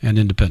security and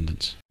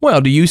independence.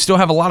 Well, do you still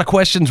have a lot of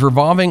questions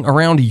revolving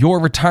around your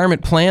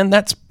retirement plan?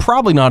 That's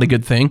probably not a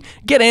good thing.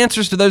 Get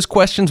answers to those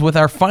questions with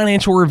our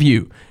financial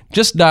review.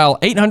 Just dial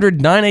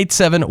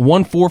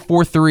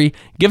 800-987-1443.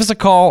 Give us a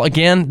call.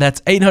 Again, that's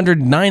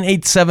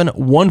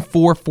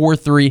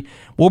 800-987-1443.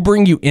 We'll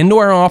bring you into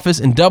our office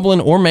in Dublin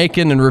or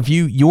Macon and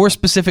review your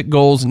specific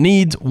goals,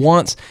 needs,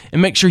 wants,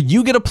 and make sure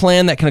you get a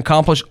plan that can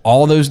accomplish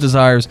all those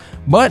desires.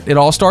 But it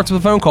all starts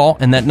with a phone call,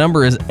 and that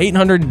number is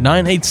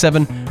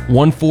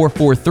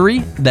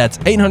 800-987-1443. That's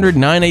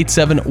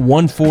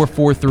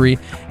 800-987-1443.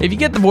 If you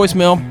get the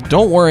voicemail,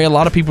 don't worry. A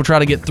lot of people try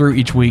to get through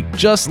each week.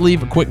 Just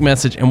leave a quick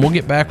message, and we'll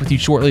get back with you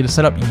shortly to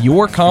set up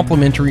your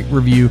complimentary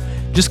review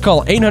Just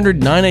call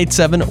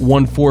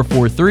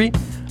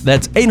 800-987-1443.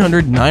 That's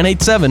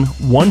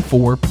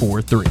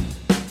 800-987-1443.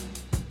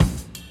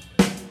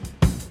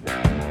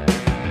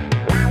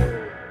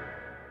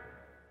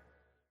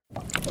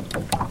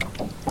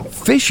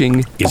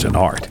 Fishing is an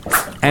art,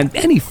 and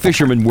any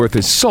fisherman worth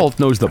his salt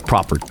knows the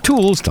proper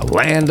tools to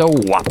land a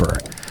whopper.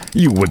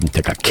 You wouldn't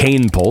take a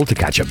cane pole to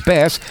catch a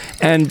bass,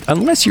 and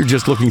unless you're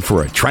just looking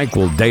for a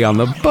tranquil day on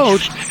the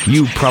boat,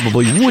 you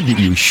probably wouldn't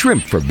use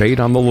shrimp for bait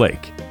on the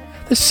lake.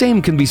 The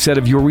same can be said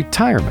of your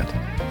retirement.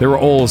 There are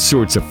all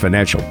sorts of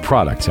financial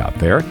products out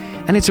there,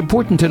 and it's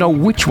important to know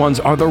which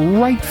ones are the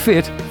right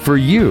fit for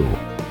you.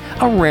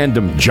 A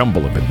random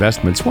jumble of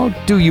investments won't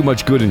do you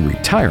much good in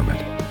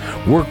retirement.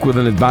 Work with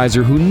an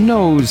advisor who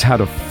knows how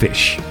to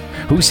fish,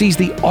 who sees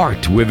the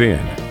art within.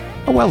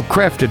 A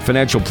well-crafted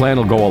financial plan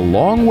will go a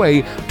long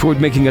way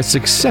toward making a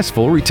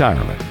successful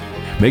retirement.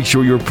 Make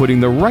sure you're putting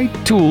the right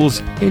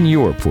tools in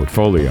your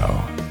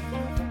portfolio.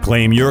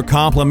 Claim your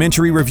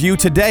complimentary review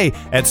today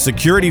at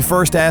Security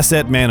First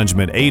Asset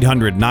Management,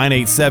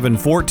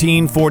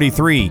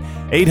 800-987-1443,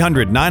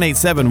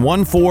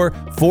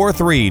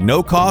 800-987-1443.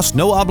 No cost,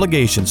 no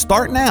obligation.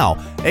 Start now,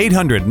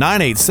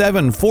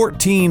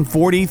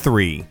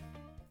 800-987-1443.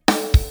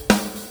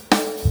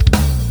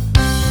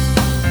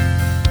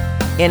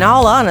 In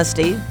all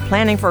honesty,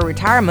 planning for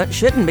retirement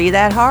shouldn't be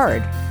that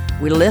hard.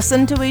 We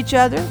listen to each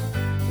other,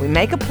 we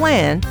make a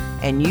plan,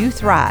 and you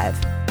thrive.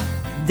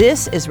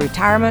 This is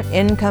Retirement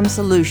Income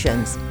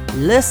Solutions.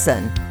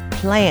 Listen,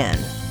 plan,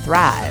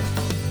 thrive.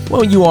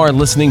 Well, you are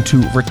listening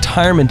to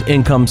Retirement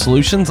Income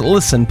Solutions.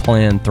 Listen,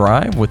 plan,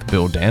 thrive with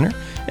Bill Danner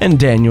and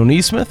Daniel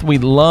Neesmith. We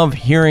love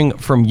hearing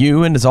from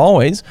you, and as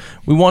always,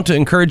 we want to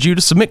encourage you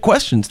to submit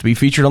questions to be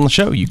featured on the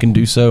show. You can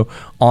do so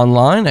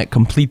online at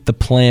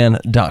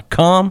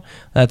CompleteThePlan.com.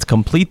 That's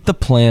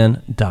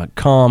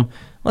CompleteThePlan.com.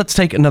 Let's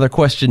take another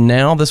question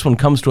now. This one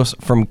comes to us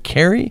from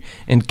Carrie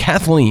and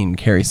Kathleen.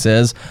 Carrie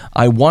says,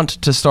 I want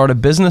to start a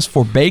business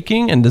for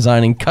baking and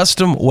designing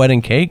custom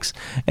wedding cakes,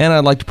 and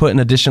I'd like to put an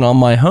addition on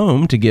my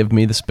home to give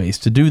me the space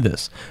to do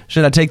this.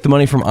 Should I take the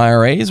money from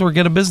IRAs or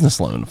get a business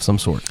loan of some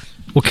sort?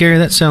 Well, Carrie,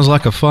 that sounds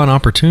like a fun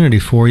opportunity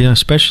for you,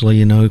 especially,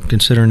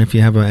 considering if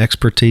you have an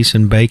expertise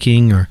in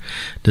baking or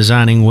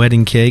designing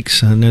wedding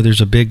cakes. I know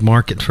there's a big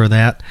market for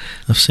that.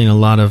 I've seen a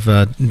lot of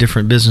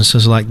different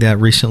businesses like that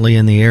recently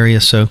in the area.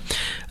 So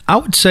I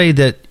would say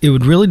that it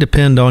would really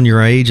depend on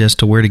your age as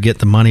to where to get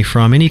the money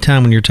from.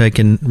 Anytime when you're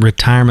taking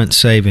retirement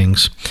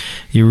savings,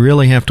 you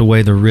really have to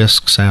weigh the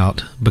risks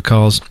out,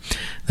 because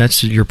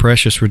that's your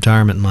precious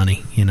retirement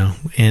money,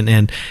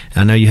 and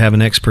I know you have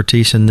an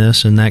expertise in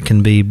this, and that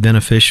can be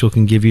beneficial,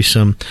 can give you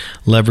some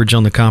leverage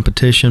on the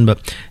competition.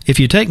 But if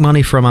you take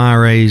money from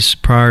IRAs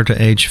prior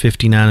to age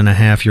 59 and a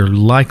half, you're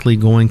likely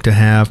going to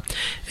have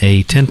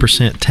a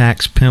 10%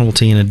 tax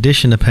penalty in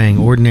addition to paying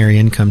ordinary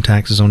income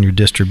taxes on your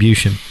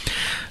distribution.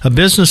 A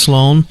business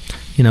loan,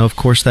 of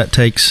course, that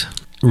takes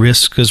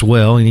risk as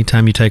well.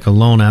 Anytime you take a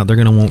loan out, they're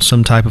going to want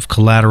some type of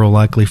collateral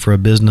likely for a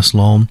business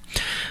loan.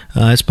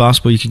 It's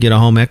possible you could get a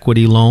home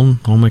equity loan,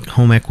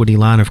 home equity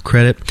line of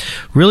credit.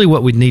 Really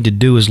what we'd need to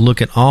do is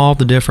look at all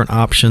the different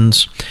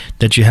options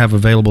that you have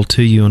available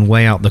to you and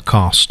weigh out the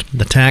cost,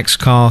 the tax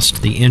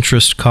cost, the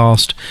interest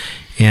cost,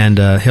 and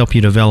help you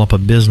develop a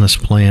business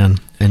plan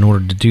in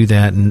order to do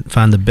that and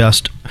find the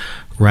best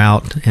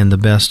route and the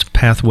best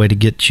pathway to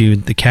get you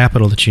the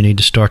capital that you need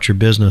to start your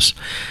business.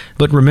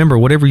 But remember,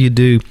 whatever you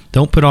do,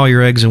 don't put all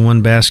your eggs in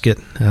one basket.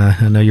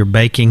 I know you're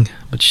baking,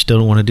 but you still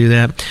don't want to do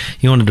that.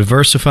 You want to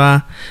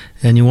diversify,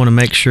 and you want to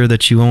make sure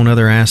that you own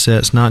other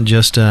assets, not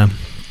just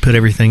put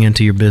everything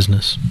into your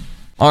business.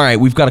 All right,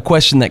 we've got a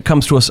question that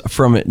comes to us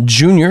from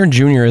Junior.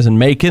 Junior is in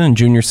Macon, and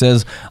Junior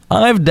says,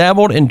 I've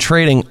dabbled in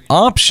trading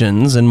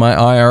options in my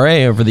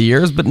IRA over the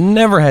years, but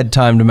never had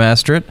time to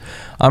master it.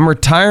 I'm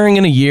retiring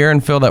in a year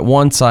and feel that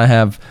once I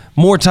have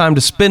more time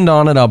to spend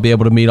on it, I'll be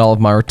able to meet all of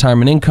my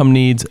retirement income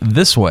needs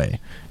this way.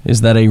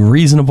 Is that a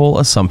reasonable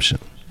assumption?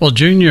 Well,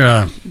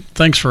 Junior,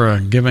 thanks for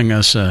giving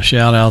us a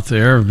shout out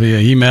there via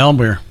email.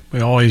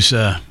 We always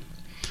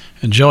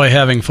enjoy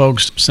having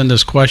folks send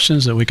us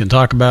questions that we can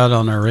talk about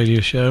on our radio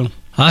show.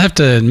 I have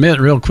to admit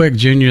real quick,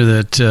 Junior,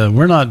 that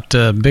we're not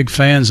big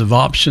fans of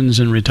options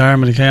in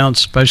retirement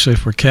accounts, especially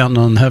if we're counting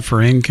on that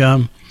for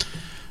income.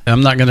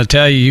 I'm not going to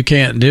tell you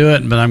can't do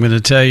it, but I'm going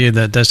to tell you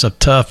that that's a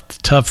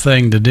tough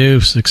thing to do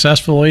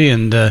successfully.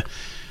 And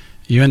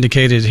you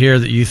indicated here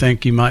that you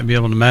think you might be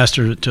able to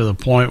master it to the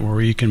point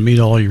where you can meet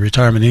all your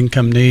retirement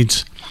income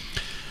needs.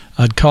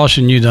 I'd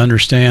caution you to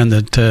understand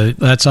that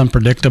that's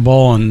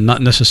unpredictable and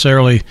not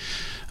necessarily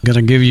going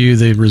to give you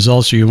the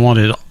results you want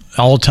at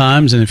all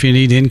times. And if you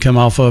need income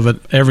off of it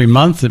every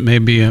month, it may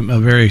be a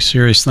very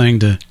serious thing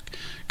to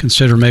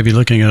consider, maybe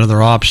looking at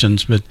other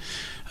options. But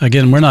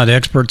again, we're not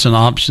experts in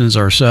options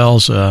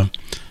ourselves.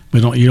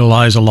 We don't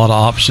utilize a lot of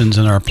options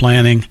in our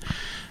planning.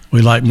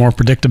 We like more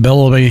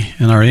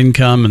predictability in our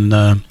income, and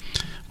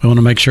we want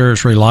to make sure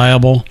it's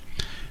reliable.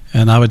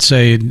 And I would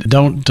say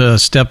don't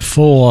step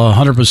full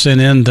 100%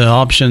 into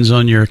options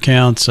on your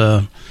accounts.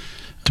 To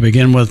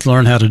begin with,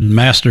 learn how to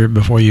master it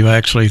before you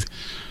actually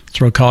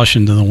throw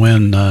caution to the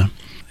wind.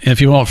 If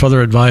you want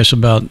further advice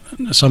about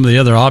some of the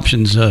other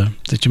options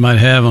that you might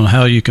have on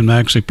how you can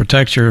actually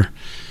protect your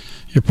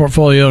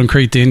portfolio and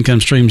create the income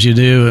streams you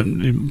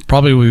do, it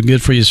probably would be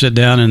good for you to sit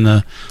down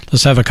and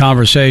let's have a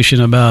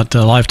conversation about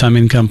lifetime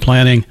income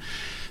planning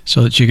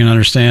so that you can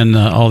understand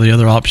all the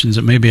other options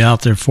that may be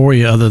out there for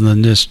you other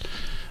than just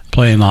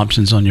playing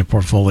options on your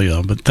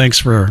portfolio. But thanks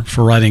for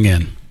writing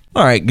in.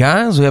 All right,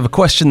 guys, we have a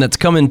question that's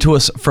coming to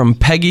us from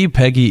Peggy.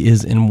 Peggy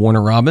is in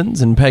Warner Robins,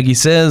 and Peggy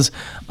says,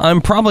 I'm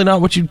probably not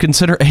what you'd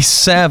consider a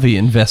savvy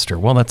investor.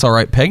 Well, that's all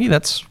right, Peggy.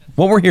 That's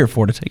what we're here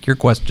for, to take your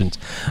questions.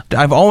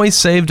 I've always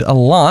saved a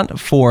lot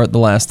for the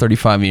last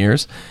 35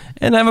 years,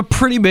 and I have a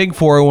pretty big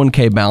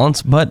 401k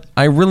balance, but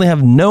I really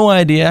have no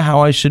idea how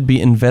I should be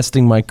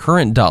investing my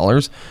current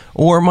dollars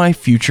or my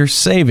future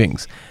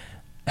savings.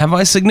 Have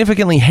I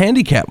significantly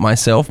handicapped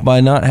myself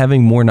by not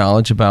having more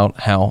knowledge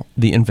about how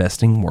the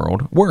investing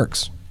world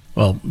works?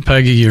 Well,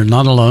 Peggy, you're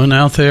not alone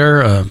out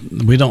there.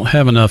 We don't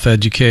have enough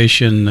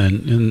education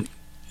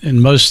in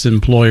most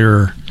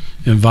employer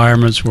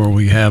environments where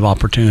we have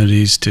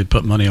opportunities to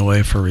put money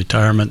away for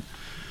retirement.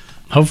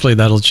 Hopefully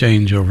that'll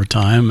change over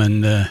time,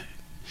 and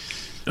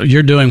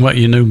you're doing what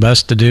you knew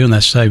best to do, and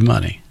that's save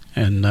money.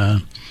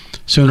 And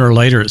sooner or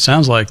later, it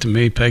sounds like to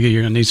me, Peggy,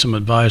 you're going to need some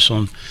advice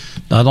on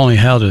not only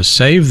how to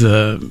save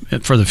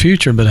for the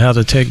future, but how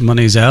to take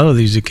monies out of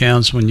these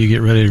accounts when you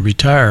get ready to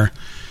retire.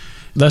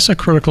 That's a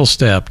critical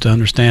step to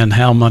understand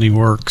how money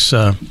works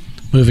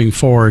moving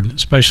forward,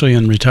 especially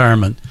in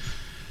retirement.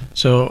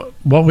 So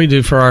what we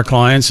do for our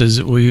clients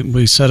is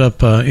we set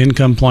up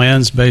income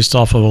plans based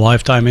off of a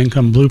lifetime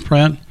income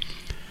blueprint,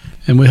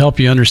 and we help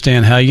you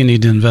understand how you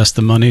need to invest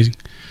the money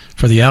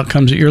for the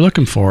outcomes that you're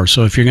looking for.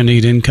 So if you're going to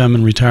need income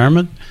in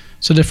retirement,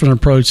 it's a different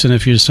approach than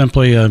if you're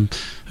simply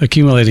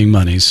accumulating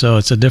money. So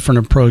it's a different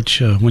approach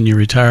when you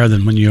retire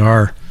than when you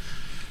are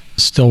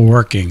still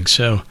working.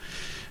 So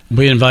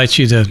we invite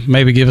you to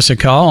maybe give us a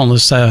call, and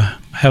let's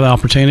have an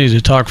opportunity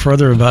to talk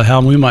further about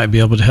how we might be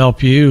able to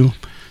help you.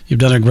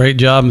 You've done a great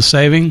job in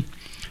saving.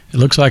 It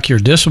looks like you're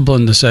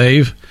disciplined to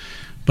save,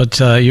 but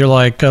you're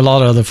like a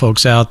lot of other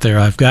folks out there.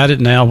 I've got it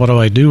now. What do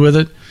I do with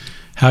it?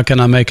 How can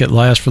I make it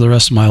last for the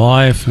rest of my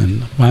life?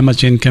 And how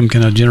much income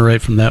can I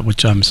generate from that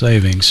which I'm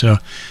saving? So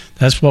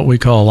that's what we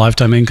call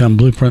lifetime income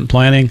blueprint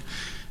planning,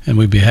 and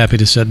we'd be happy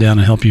to sit down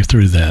and help you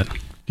through that.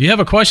 Do you have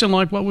a question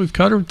like what we've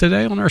covered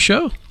today on our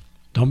show?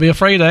 Don't be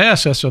afraid to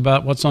ask us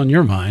about what's on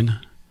your mind.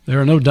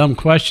 There are no dumb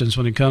questions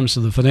when it comes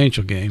to the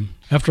financial game.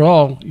 After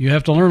all, you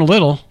have to learn a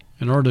little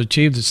in order to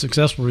achieve the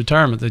successful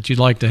retirement that you'd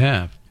like to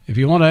have. If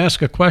you want to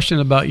ask a question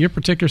about your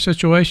particular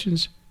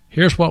situations,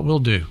 here's what we'll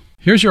do.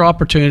 Here's your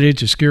opportunity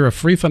to secure a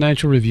free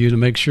financial review to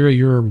make sure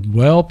you're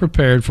well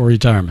prepared for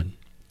retirement.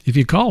 If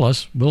you call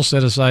us, we'll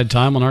set aside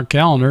time on our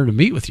calendar to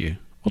meet with you.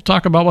 We'll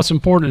talk about what's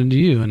important to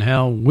you and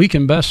how we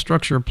can best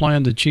structure a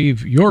plan to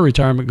achieve your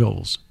retirement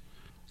goals.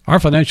 Our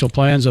financial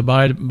plans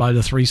abide by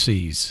the 3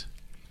 C's.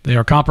 They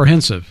are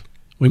comprehensive.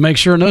 We make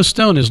sure no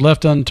stone is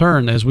left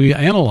unturned as we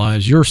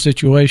analyze your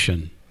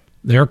situation.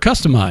 They are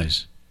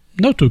customized.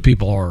 No two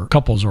people or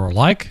couples are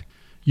alike.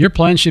 Your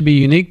plan should be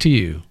unique to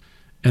you,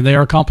 and they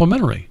are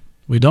complimentary.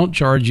 We don't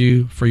charge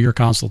you for your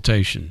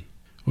consultation.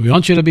 We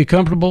want you to be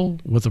comfortable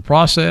with the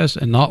process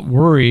and not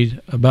worried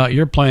about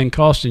your plan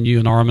costing you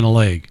an arm and a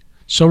leg.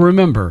 So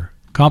remember,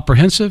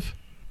 comprehensive,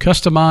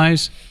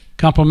 customized,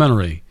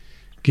 complimentary.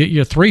 Get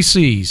your 3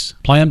 C's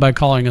planned by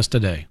calling us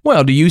today.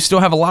 Well, do you still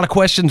have a lot of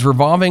questions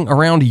revolving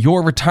around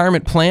your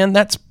retirement plan?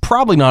 That's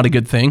probably not a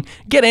good thing.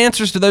 Get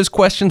answers to those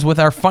questions with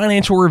our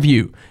financial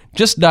review.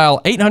 Just dial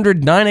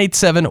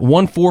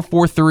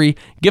 800-987-1443.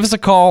 Give us a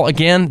call.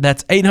 Again,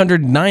 that's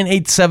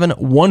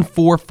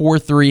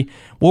 800-987-1443.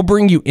 We'll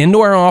bring you into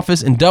our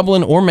office in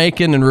Dublin or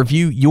Macon and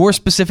review your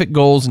specific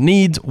goals,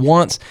 needs,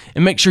 wants,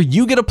 and make sure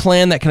you get a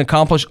plan that can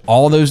accomplish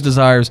all those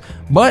desires.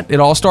 But it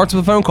all starts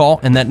with a phone call,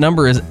 and that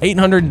number is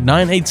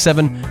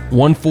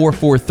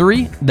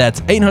 800-987-1443.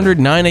 That's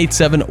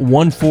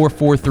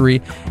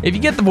 800-987-1443. If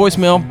you get the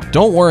voicemail,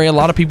 don't worry. A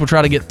lot of people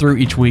try to get through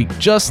each week.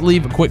 Just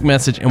leave a quick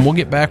message, and we'll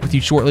get back with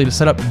you shortly to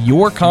set up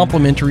your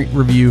complimentary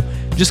review.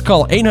 Just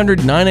call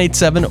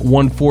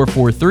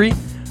 800-987-1443.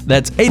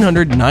 That's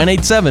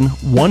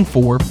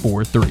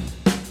 800-987-1443.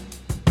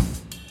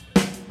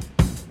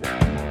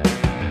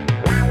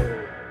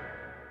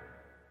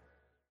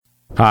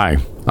 Hi,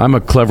 I'm a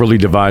cleverly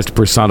devised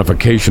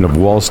personification of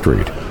Wall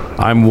Street.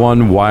 I'm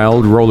one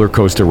wild roller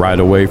coaster ride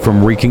away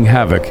from wreaking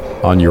havoc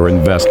on your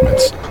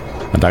investments,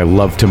 and I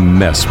love to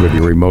mess with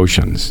your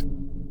emotions.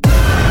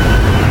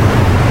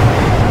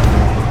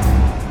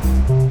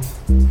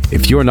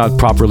 If you're not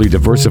properly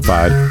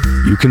diversified,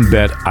 you can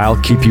bet I'll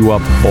keep you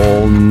up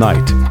all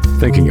night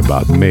thinking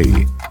about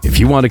me. If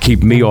you want to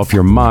keep me off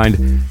your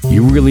mind,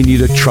 you really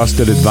need a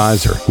trusted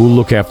advisor who'll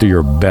look after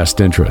your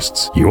best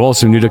interests. You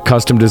also need a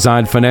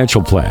custom-designed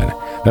financial plan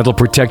that'll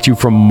protect you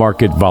from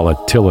market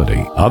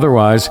volatility.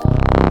 Otherwise,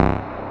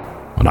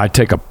 when I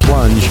take a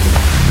plunge,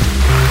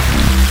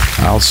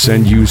 I'll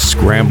send you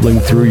scrambling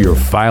through your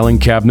filing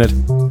cabinet,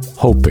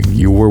 hoping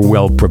you were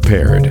well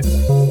prepared.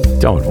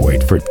 Don't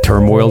wait for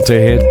turmoil to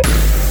hit.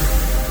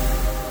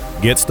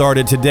 Get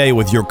started today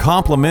with your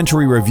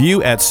complimentary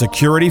review at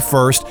Security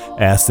First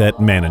Asset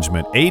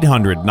Management.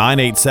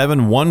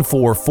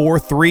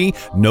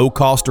 800-987-1443. No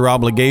cost or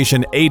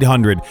obligation.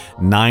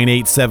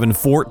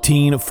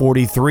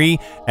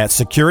 800-987-1443 at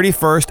Security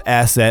First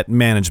Asset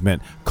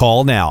Management.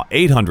 Call now.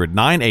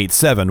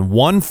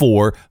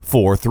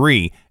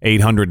 800-987-1443.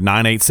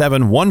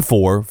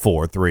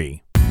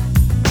 800-987-1443.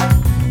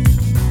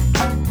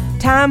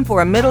 Time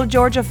for a Middle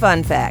Georgia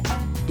fun fact.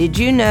 Did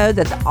you know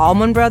that the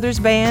Allman Brothers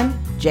Band,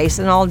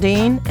 Jason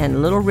Aldean,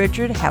 and Little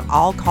Richard have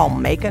all called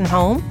Macon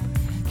home?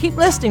 Keep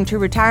listening to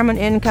Retirement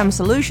Income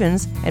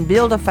Solutions and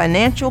build a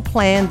financial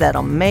plan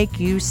that'll make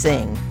you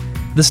sing.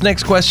 This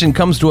next question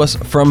comes to us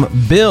from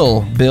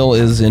Bill. Bill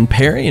is in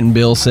Perry, and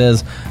Bill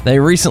says, they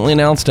recently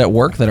announced at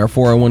work that our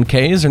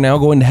 401ks are now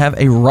going to have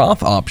a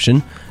Roth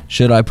option.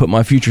 Should I put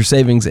my future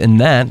savings in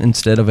that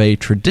instead of a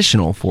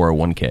traditional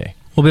 401k?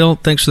 Well, Bill,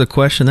 thanks for the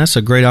question. That's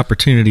a great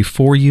opportunity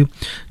for you.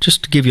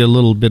 Just to give you a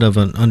little bit of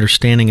an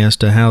understanding as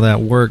to how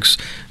that works,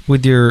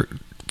 with your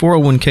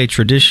 401k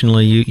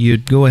traditionally,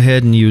 you'd go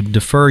ahead and you'd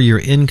defer your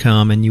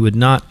income and you would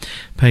not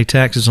pay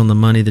taxes on the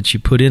money that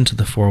you put into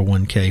the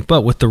 401k.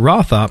 But with the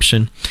Roth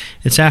option,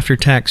 it's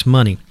after-tax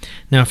money.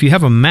 Now, if you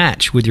have a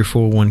match with your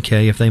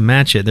 401k, if they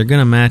match it, they're going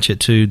to match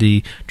it to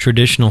the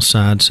traditional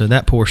side, so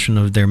that portion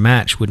of their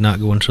match would not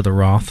go into the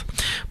Roth.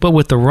 But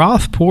with the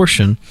Roth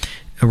portion,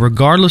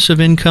 regardless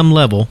of income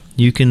level,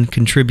 you can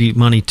contribute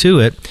money to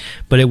it,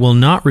 but it will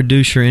not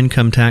reduce your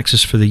income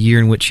taxes for the year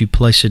in which you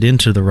place it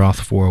into the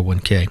Roth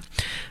 401k.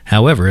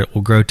 However, it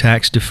will grow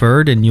tax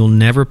deferred, and you'll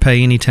never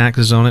pay any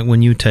taxes on it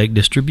when you take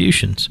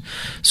distributions.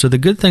 So the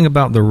good thing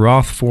about the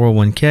Roth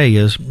 401k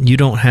is you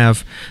don't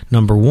have,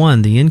 number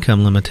one, the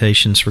income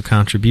limitations for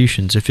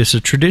contributions. If it's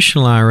a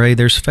traditional IRA,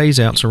 there's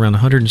phase-outs around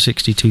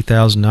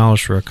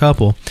 $162,000 for a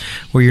couple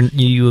where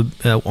you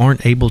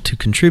aren't able to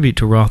contribute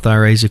to Roth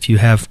IRAs if you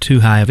have too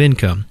high of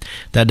income.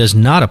 That does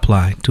not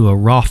apply to a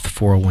Roth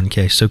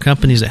 401k. So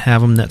companies that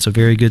have them, that's a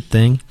very good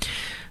thing.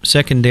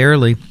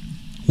 Secondarily,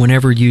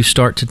 whenever you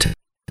start to take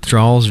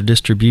withdrawals or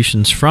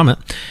distributions from it,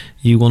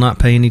 you will not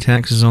pay any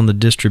taxes on the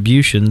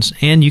distributions,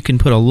 and you can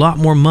put a lot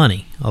more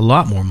money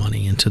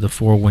into the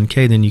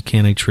 401k than you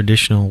can a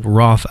traditional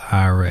Roth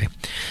IRA.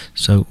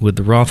 So with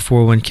the Roth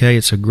 401k,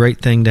 it's a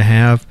great thing to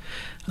have.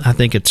 I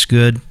think it's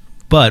good.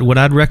 But what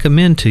I'd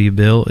recommend to you,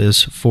 Bill,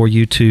 is for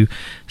you to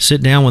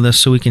sit down with us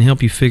so we can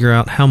help you figure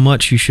out how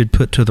much you should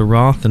put to the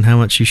Roth and how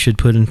much you should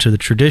put into the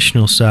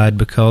traditional side,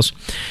 because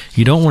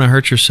you don't want to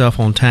hurt yourself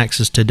on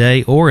taxes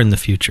today or in the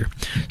future.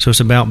 So it's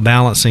about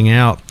balancing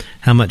out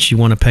how much you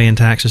want to pay in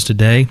taxes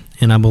today,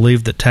 and I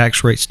believe that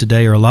tax rates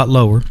today are a lot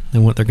lower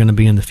than what they're going to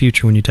be in the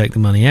future when you take the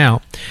money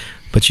out.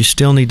 But you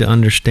still need to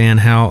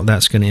understand how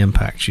that's going to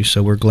impact you,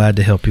 so we're glad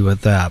to help you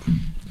with that.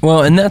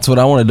 Well, and that's what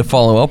I wanted to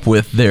follow up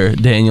with there,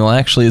 Daniel,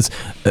 actually, is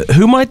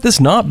who might this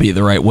not be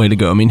the right way to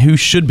go? I mean, who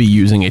should be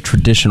using a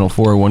traditional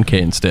 401k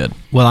instead?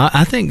 Well,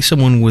 I think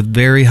someone with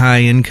very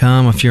high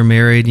income, if you're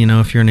married,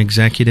 if you're an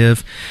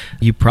executive,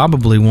 you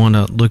probably want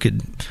to look at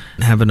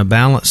having a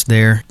balance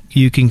there.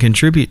 You can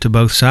contribute to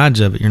both sides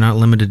of it. You're not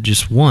limited to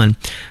just one.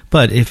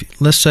 But if,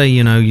 let's say,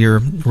 you're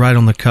right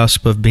on the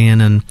cusp of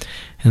being in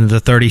the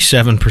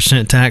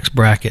 37% tax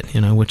bracket,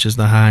 which is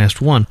the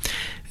highest one,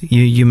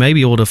 you may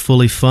be able to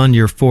fully fund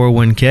your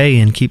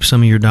 401k and keep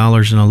some of your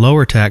dollars in a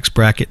lower tax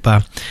bracket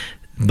by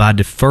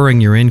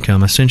deferring your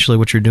income. Essentially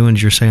what you're doing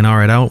is you're saying, all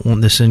right, I don't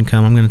want this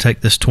income. I'm going to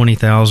take this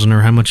 $20,000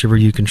 or how much ever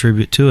you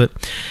contribute to it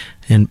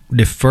and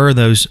defer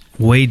those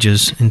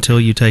wages until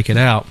you take it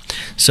out.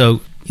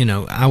 So,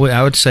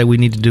 I would say we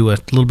need to do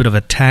a little bit of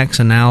a tax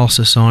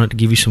analysis on it to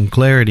give you some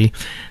clarity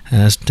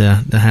as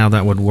to how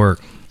that would work.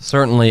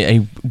 Certainly a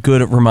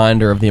good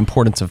reminder of the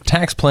importance of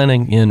tax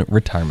planning in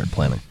retirement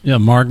planning. Yeah,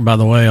 Mark, by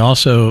the way,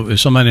 also, if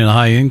somebody in a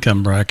high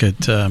income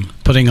bracket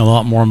putting a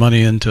lot more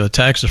money into a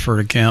tax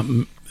deferred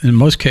account, in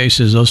most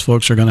cases, those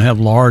folks are going to have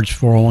large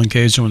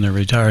 401ks when they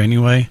retire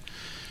anyway.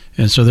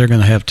 And so they're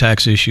going to have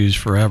tax issues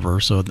forever,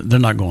 so they're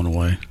not going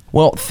away.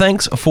 Well,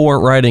 thanks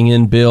for writing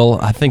in, Bill.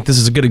 I think this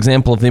is a good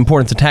example of the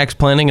importance of tax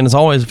planning. And as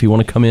always, if you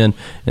want to come in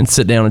and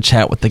sit down and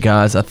chat with the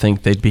guys, I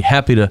think they'd be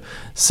happy to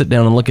sit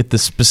down and look at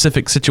this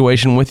specific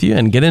situation with you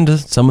and get into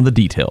some of the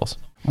details.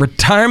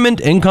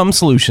 Retirement Income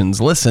Solutions.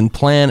 Listen,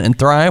 plan, and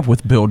thrive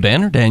with Bill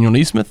Danner, Daniel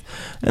Neesmith,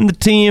 and the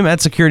team at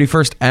Security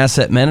First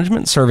Asset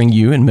Management serving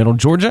you in Middle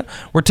Georgia.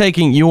 We're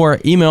taking your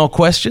email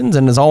questions,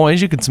 and as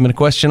always, you can submit a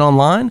question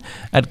online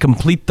at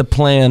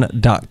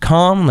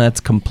CompleteThePlan.com. That's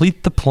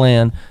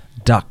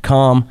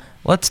CompleteThePlan.com.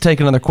 Let's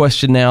take another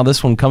question now.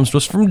 This one comes to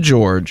us from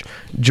George.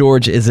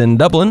 George is in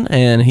Dublin,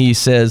 and he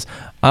says,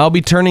 I'll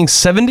be turning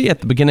 70 at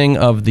the beginning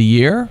of the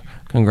year.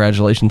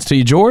 Congratulations to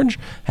you, George.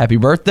 Happy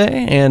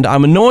birthday. And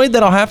I'm annoyed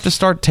that I'll have to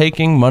start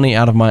taking money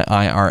out of my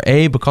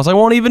IRA because I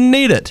won't even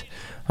need it.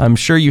 I'm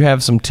sure you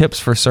have some tips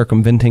for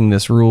circumventing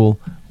this rule.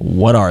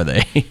 What are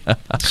they?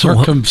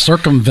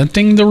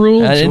 Circumventing the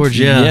rule? George,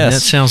 yes. That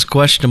sounds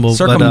questionable.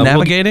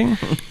 Circumnavigating?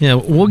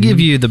 We'll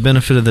give you the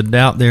benefit of the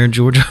doubt there,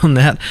 George, on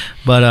that.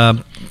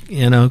 But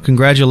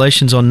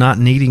congratulations on not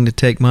needing to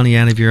take money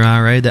out of your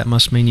IRA. That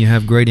must mean you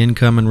have great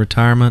income in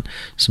retirement,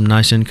 some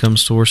nice income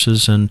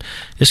sources, and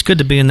it's good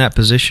to be in that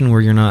position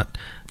where you're not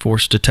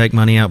forced to take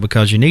money out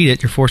because you need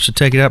it. You're forced to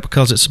take it out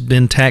because it's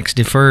been tax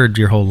deferred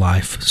your whole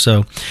life.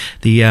 So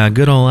the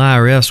good old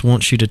IRS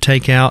wants you to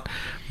take out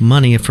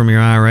money from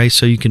your IRA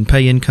so you can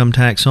pay income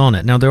tax on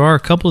it. Now, there are a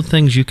couple of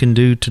things you can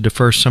do to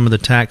defer some of the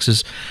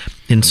taxes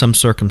in some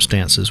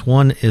circumstances.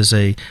 One is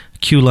a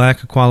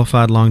QLAC, a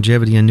Qualified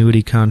Longevity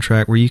Annuity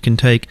contract, where you can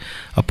take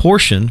a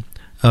portion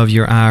of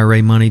your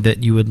IRA money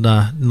that you would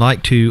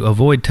like to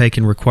avoid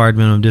taking required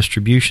minimum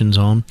distributions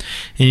on,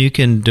 and you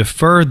can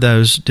defer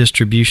those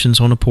distributions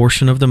on a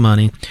portion of the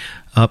money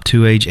up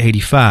to age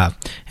 85,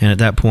 and at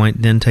that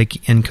point then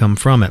take income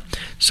from it.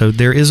 So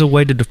there is a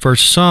way to defer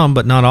some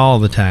but not all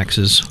the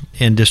taxes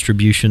and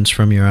distributions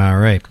from your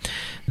IRA.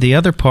 The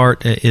other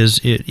part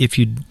is if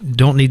you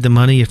don't need the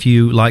money, if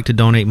you like to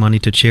donate money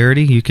to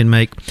charity, you can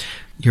make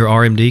your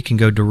RMD can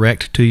go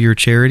direct to your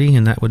charity,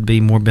 and that would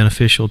be more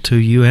beneficial to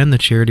you and the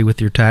charity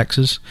with your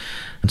taxes.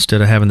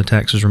 Instead of having the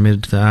taxes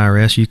remitted to the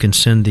IRS, you can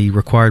send the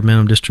required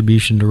minimum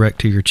distribution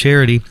direct to your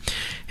charity,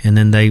 and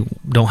then they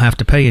don't have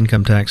to pay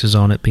income taxes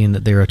on it, being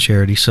that they're a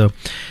charity. So,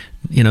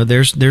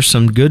 there's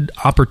some good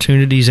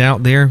opportunities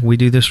out there. We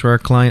do this for our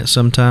clients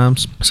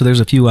sometimes. So there's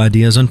a few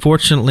ideas.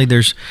 Unfortunately,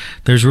 there's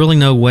really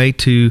no way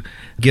to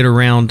get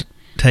around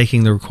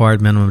taking the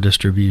required minimum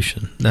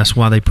distribution. That's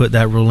why they put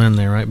that rule in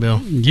there, right,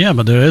 Bill? Yeah,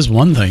 but there is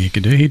one thing you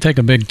could do. You take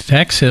a big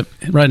tax hit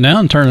right now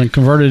and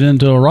convert it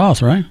into a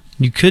Roth, right?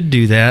 You could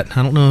do that.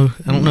 I don't know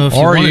if you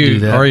want to do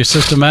that. Or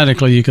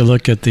systematically, you could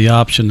look at the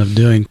option of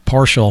doing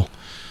partial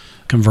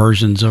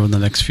conversions over the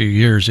next few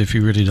years if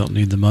you really don't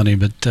need the money.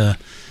 But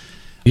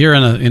you're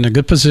in a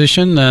good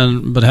position,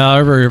 but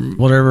however,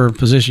 whatever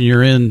position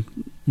you're in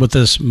with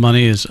this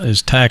money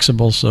is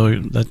taxable, so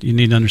that you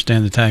need to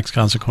understand the tax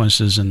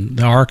consequences. And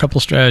there are a couple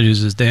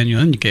strategies, as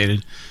Daniel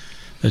indicated,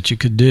 that you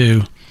could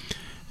do.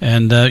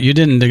 And you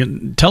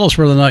didn't tell us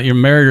whether or not you're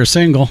married or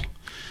single.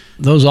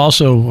 Those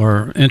also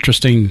are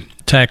interesting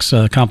tax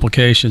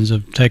complications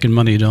of taking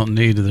money you don't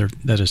need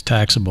that is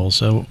taxable.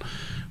 So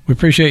we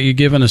appreciate you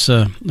giving us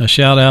a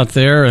shout out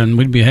there, and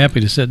we'd be happy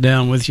to sit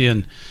down with you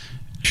and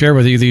share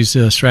with you these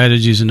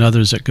strategies and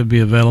others that could be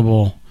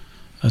available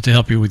to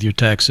help you with your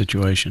tax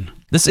situation.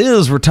 This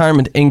is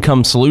Retirement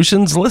Income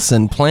Solutions.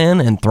 Listen, plan,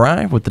 and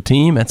thrive with the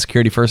team at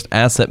Security First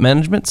Asset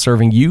Management,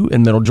 serving you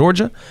in Middle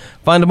Georgia.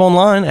 Find them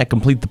online at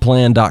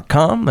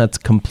CompleteThePlan.com. That's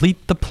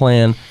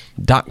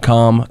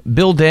CompleteThePlan.com.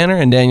 Bill Danner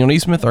and Daniel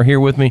Neesmith are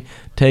here with me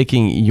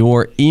taking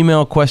your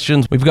email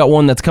questions. We've got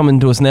one that's coming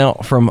to us now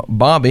from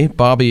Bobby.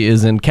 Bobby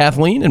is in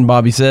Kathleen, and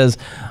Bobby says,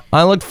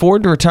 I looked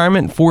forward to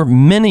retirement for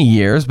many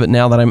years, but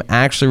now that I'm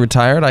actually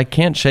retired, I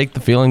can't shake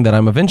the feeling that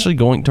I'm eventually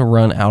going to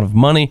run out of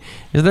money.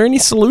 Is there any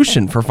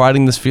solution for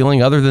fighting this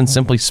feeling other than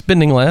simply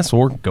spending less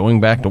or going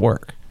back to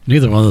work?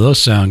 Neither one of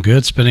those sound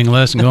good, spending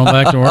less and going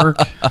back to work.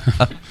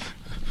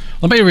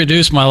 Let me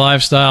reduce my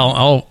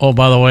lifestyle. Oh,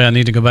 by the way, I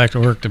need to go back to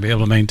work to be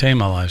able to maintain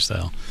my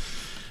lifestyle.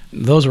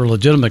 Those are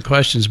legitimate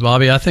questions,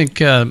 Bobby. I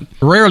think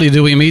rarely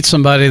do we meet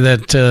somebody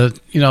that,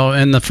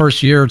 in the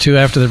first year or two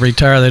after they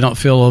retire, they don't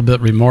feel a little bit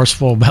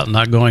remorseful about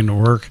not going to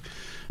work.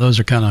 Those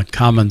are kind of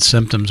common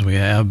symptoms we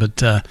have.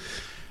 But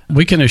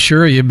we can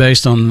assure you,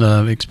 based on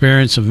the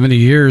experience of many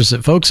years,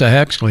 that folks that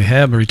actually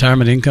have a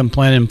retirement income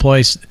plan in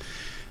place,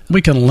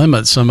 we can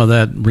limit some of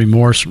that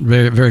remorse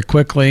very, very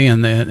quickly.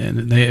 And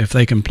if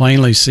they can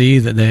plainly see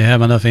that they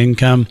have enough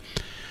income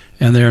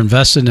and they're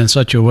invested in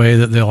such a way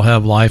that they'll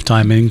have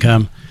lifetime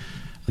income,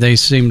 they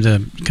seem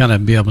to kind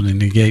of be able to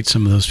negate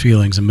some of those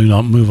feelings and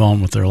move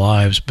on with their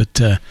lives.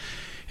 But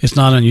it's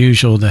not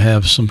unusual to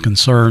have some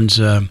concerns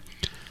the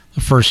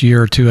first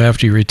year or two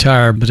after you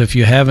retire. But if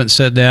you haven't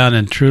sat down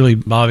and truly,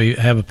 Bobby,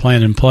 have a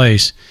plan in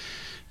place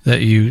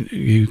that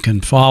you can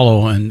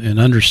follow and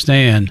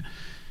understand,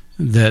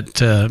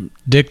 that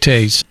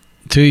dictates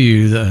to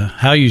you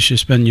how you should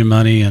spend your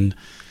money, and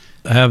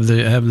have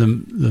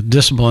the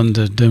discipline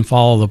to then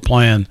follow the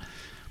plan,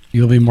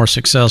 you'll be more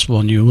successful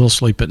and you will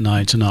sleep at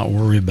nights and not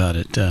worry about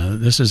it.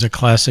 This is a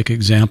classic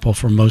example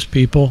for most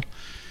people.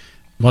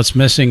 What's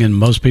missing in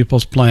most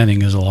people's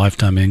planning is a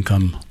lifetime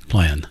income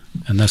plan,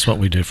 and that's what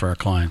we do for our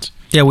clients.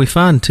 Yeah, we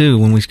find, too,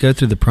 when we go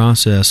through the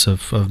process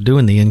of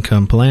doing the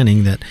income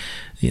planning that,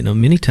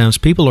 many times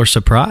people are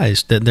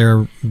surprised that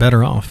they're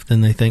better off than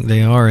they think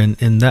they are,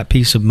 and that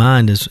peace of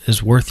mind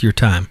is worth your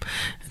time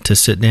to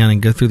sit down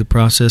and go through the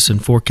process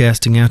and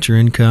forecasting out your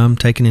income,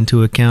 taking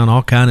into account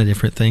all kind of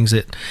different things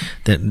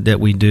that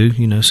we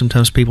do.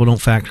 Sometimes people don't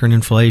factor in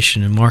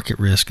inflation and market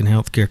risk and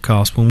healthcare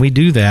costs. When we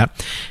do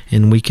that,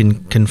 and we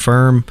can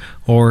confirm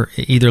or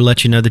either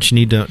let you know that you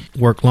need to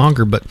work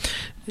longer, but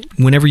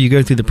whenever you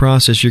go through the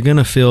process, you're going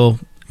to feel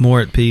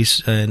more at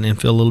peace and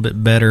feel a little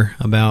bit better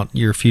about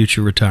your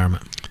future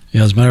retirement.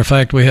 Yeah, as a matter of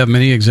fact, we have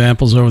many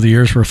examples over the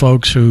years for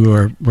folks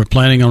who were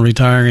planning on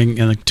retiring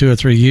in 2 or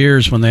 3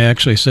 years. When they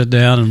actually sit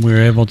down and we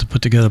were able to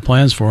put together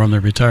plans for them, they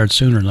retired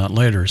sooner, not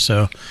later.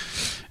 So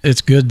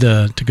It's good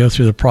to go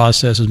through the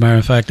process. As a matter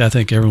of fact, I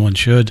think everyone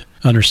should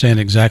understand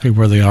exactly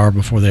where they are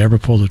before they ever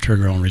pull the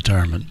trigger on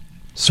retirement.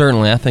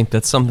 Certainly, I think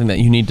that's something that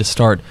you need to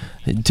start.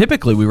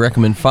 Typically, we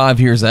recommend 5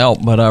 years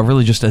out, but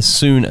really just as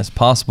soon as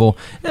possible.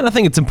 And I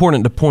think it's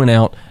important to point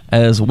out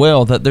as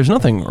well that there's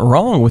nothing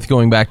wrong with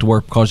going back to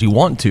work because you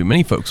want to.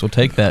 Many folks will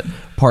take that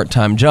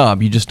part-time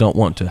job. You just don't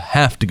want to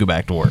have to go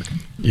back to work.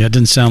 Yeah, it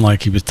didn't sound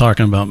like he was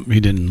talking about he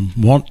didn't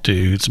want to.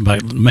 It's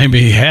about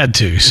maybe he had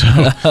to. So,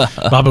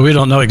 Bobby, we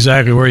don't know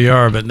exactly where you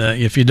are, but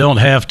if you don't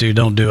have to,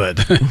 don't do it.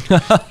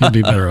 You'll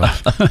be better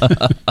off.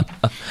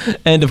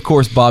 And, of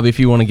course, Bobby, if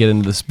you want to get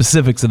into the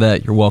specifics of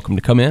that, you're welcome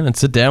to come in and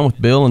sit down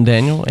with Bill and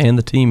Daniel and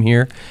the team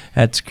here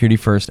at Security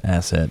First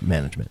Asset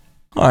Management.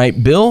 All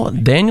right, Bill,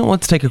 Daniel,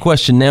 let's take a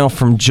question now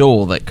from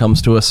Joel that comes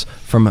to us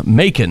from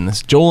Macon.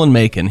 It's Joel in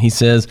Macon. He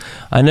says,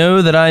 I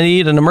know that I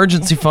need an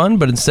emergency fund,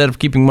 but instead of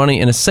keeping money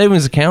in a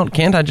savings account,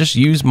 can't I just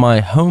use my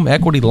home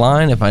equity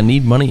line if I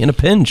need money in a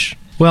pinch?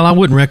 Well, I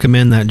wouldn't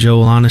recommend that,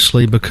 Joel,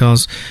 honestly,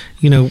 because,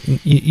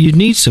 you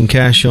need some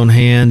cash on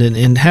hand,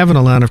 and having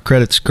a line of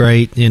credit's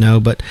great,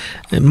 but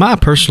my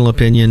personal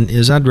opinion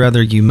is I'd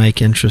rather you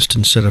make interest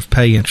instead of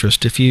pay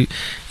interest. If you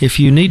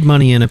need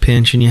money in a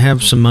pinch and you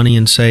have some money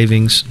in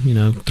savings,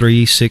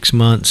 3-6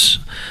 months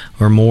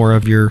or more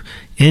of your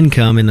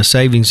income in a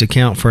savings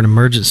account for an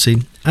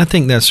emergency, I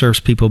think that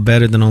serves people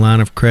better than a line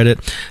of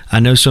credit. I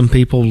know some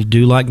people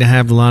do like to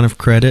have the line of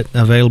credit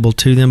available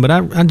to them, but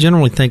I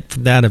generally think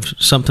that of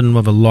something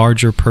of a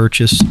larger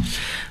purchase,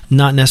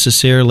 not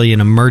necessarily an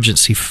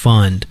emergency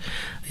fund.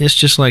 It's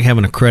just like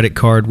having a credit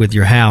card with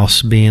your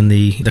house being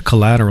the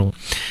collateral.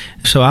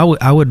 So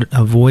I would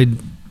avoid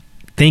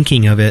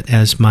thinking of it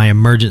as my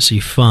emergency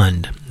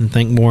fund and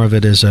think more of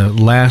it as a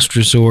last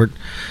resort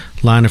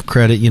line of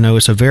credit.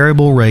 It's a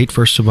variable rate.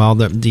 First of all,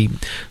 the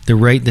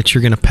rate that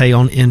you're going to pay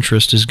on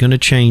interest is going to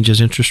change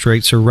as interest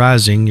rates are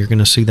rising. You're going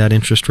to see that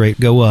interest rate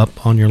go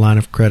up on your line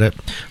of credit,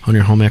 on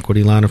your home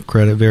equity line of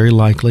credit, very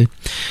likely.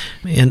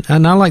 And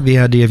I like the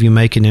idea of you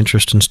making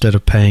interest instead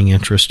of paying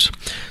interest.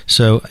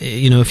 So,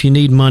 if you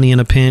need money in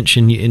a pinch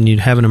and you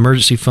have an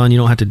emergency fund, you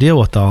don't have to deal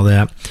with all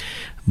that.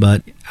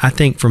 But I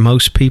think for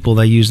most people,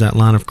 they use that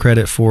line of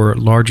credit for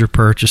larger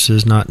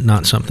purchases,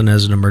 not something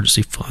as an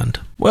emergency fund.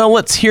 Well,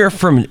 let's hear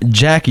from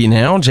Jackie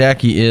now.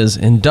 Jackie is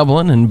in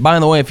Dublin. And by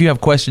the way, if you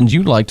have questions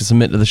you'd like to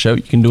submit to the show,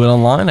 you can do it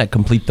online at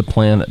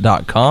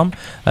CompleteThePlan.com.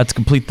 That's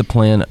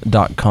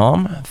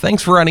CompleteThePlan.com.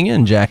 Thanks for writing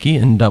in, Jackie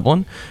in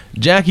Dublin.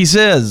 Jackie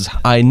says,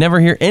 I never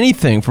hear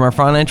anything from our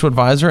financial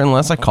advisor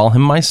unless I call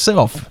him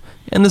myself,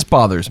 and this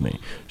bothers me.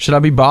 Should I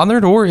be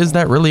bothered, or is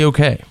that really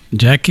okay?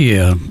 Jackie,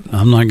 I'm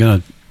not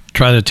going to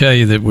try to tell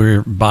you that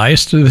we're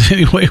biased in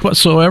any way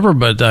whatsoever,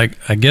 but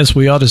I guess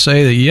we ought to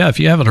say that,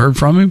 if you haven't heard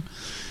from him,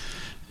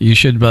 you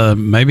should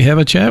maybe have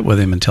a chat with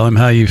him and tell him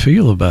how you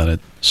feel about it.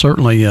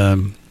 Certainly,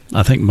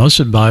 I think most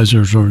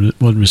advisors would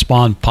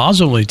respond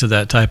positively to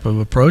that type of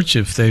approach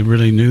if they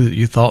really knew that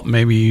you thought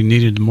maybe you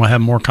needed to have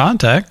more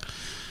contact.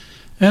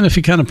 And if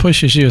he kind of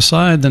pushes you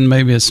aside, then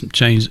maybe it's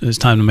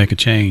time to make a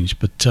change.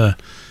 But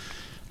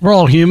we're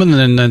all human,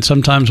 and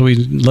sometimes we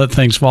let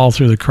things fall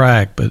through the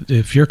crack. But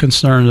if you're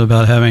concerned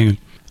about having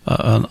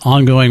an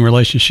ongoing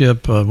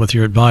relationship with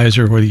your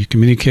advisor, where you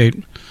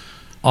communicate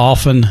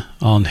often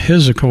on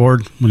his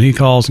accord, when he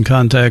calls and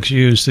contacts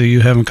you instead of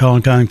you having call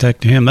and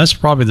contact to him, that's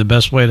probably the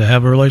best way to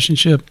have a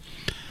relationship.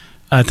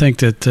 I think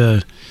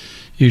that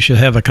you should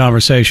have a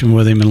conversation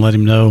with him and let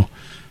him know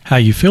how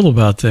you feel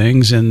about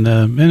things. And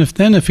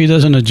if he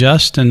doesn't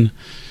adjust and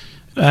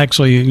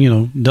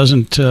actually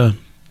doesn't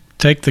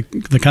take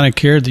the kind of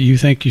care that you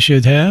think you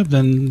should have,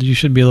 then you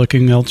should be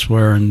looking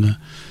elsewhere. And I'm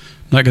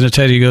not going to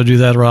tell you to go do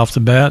that right off the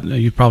bat.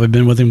 You've probably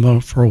been with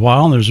him for a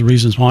while, and there's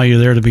reasons why you're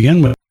there to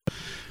begin with.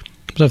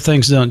 But if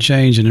things don't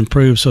change and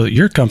improve so that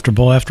you're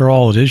comfortable, after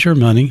all, it is your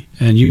money,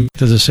 and you make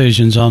the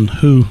decisions on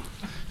who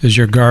is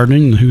your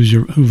guardian,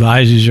 who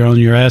advises you on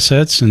your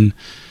assets and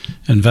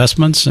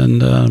investments,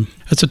 and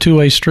it's a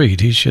two-way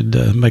street. He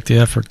should make the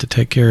effort to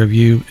take care of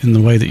you in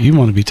the way that you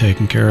want to be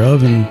taken care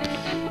of, and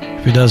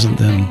if he doesn't,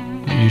 then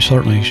you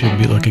certainly should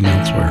be looking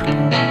elsewhere.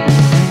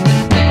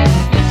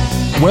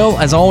 Well,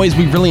 as always,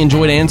 we really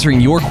enjoyed answering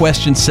your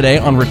questions today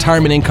on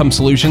Retirement Income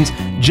Solutions.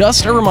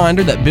 Just a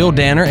reminder that Bill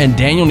Danner and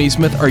Daniel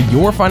Neesmith are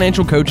your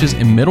financial coaches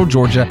in Middle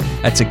Georgia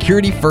at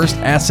Security First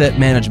Asset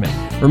Management.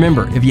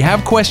 Remember, if you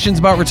have questions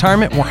about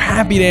retirement, we're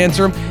happy to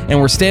answer them,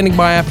 and we're standing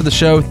by after the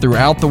show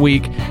throughout the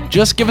week.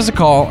 Just give us a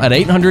call at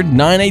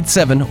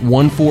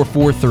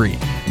 800-987-1443.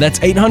 That's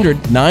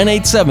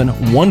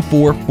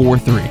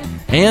 800-987-1443.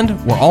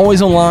 And we're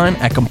always online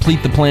at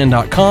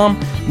CompleteThePlan.com.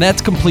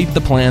 That's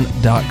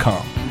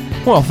CompleteThePlan.com.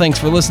 Well, thanks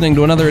for listening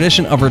to another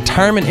edition of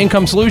Retirement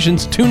Income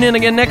Solutions. Tune in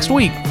again next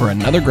week for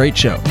another great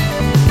show.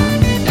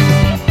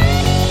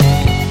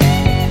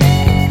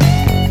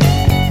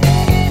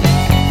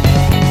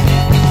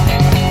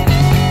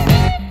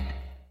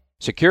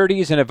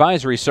 Securities and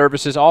advisory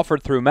services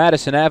offered through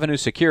Madison Avenue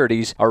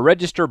Securities, a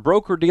registered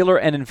broker-dealer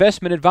and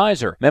investment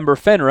advisor, member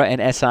FINRA and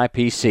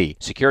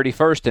SIPC. Security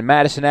First and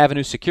Madison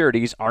Avenue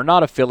Securities are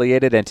not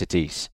affiliated entities.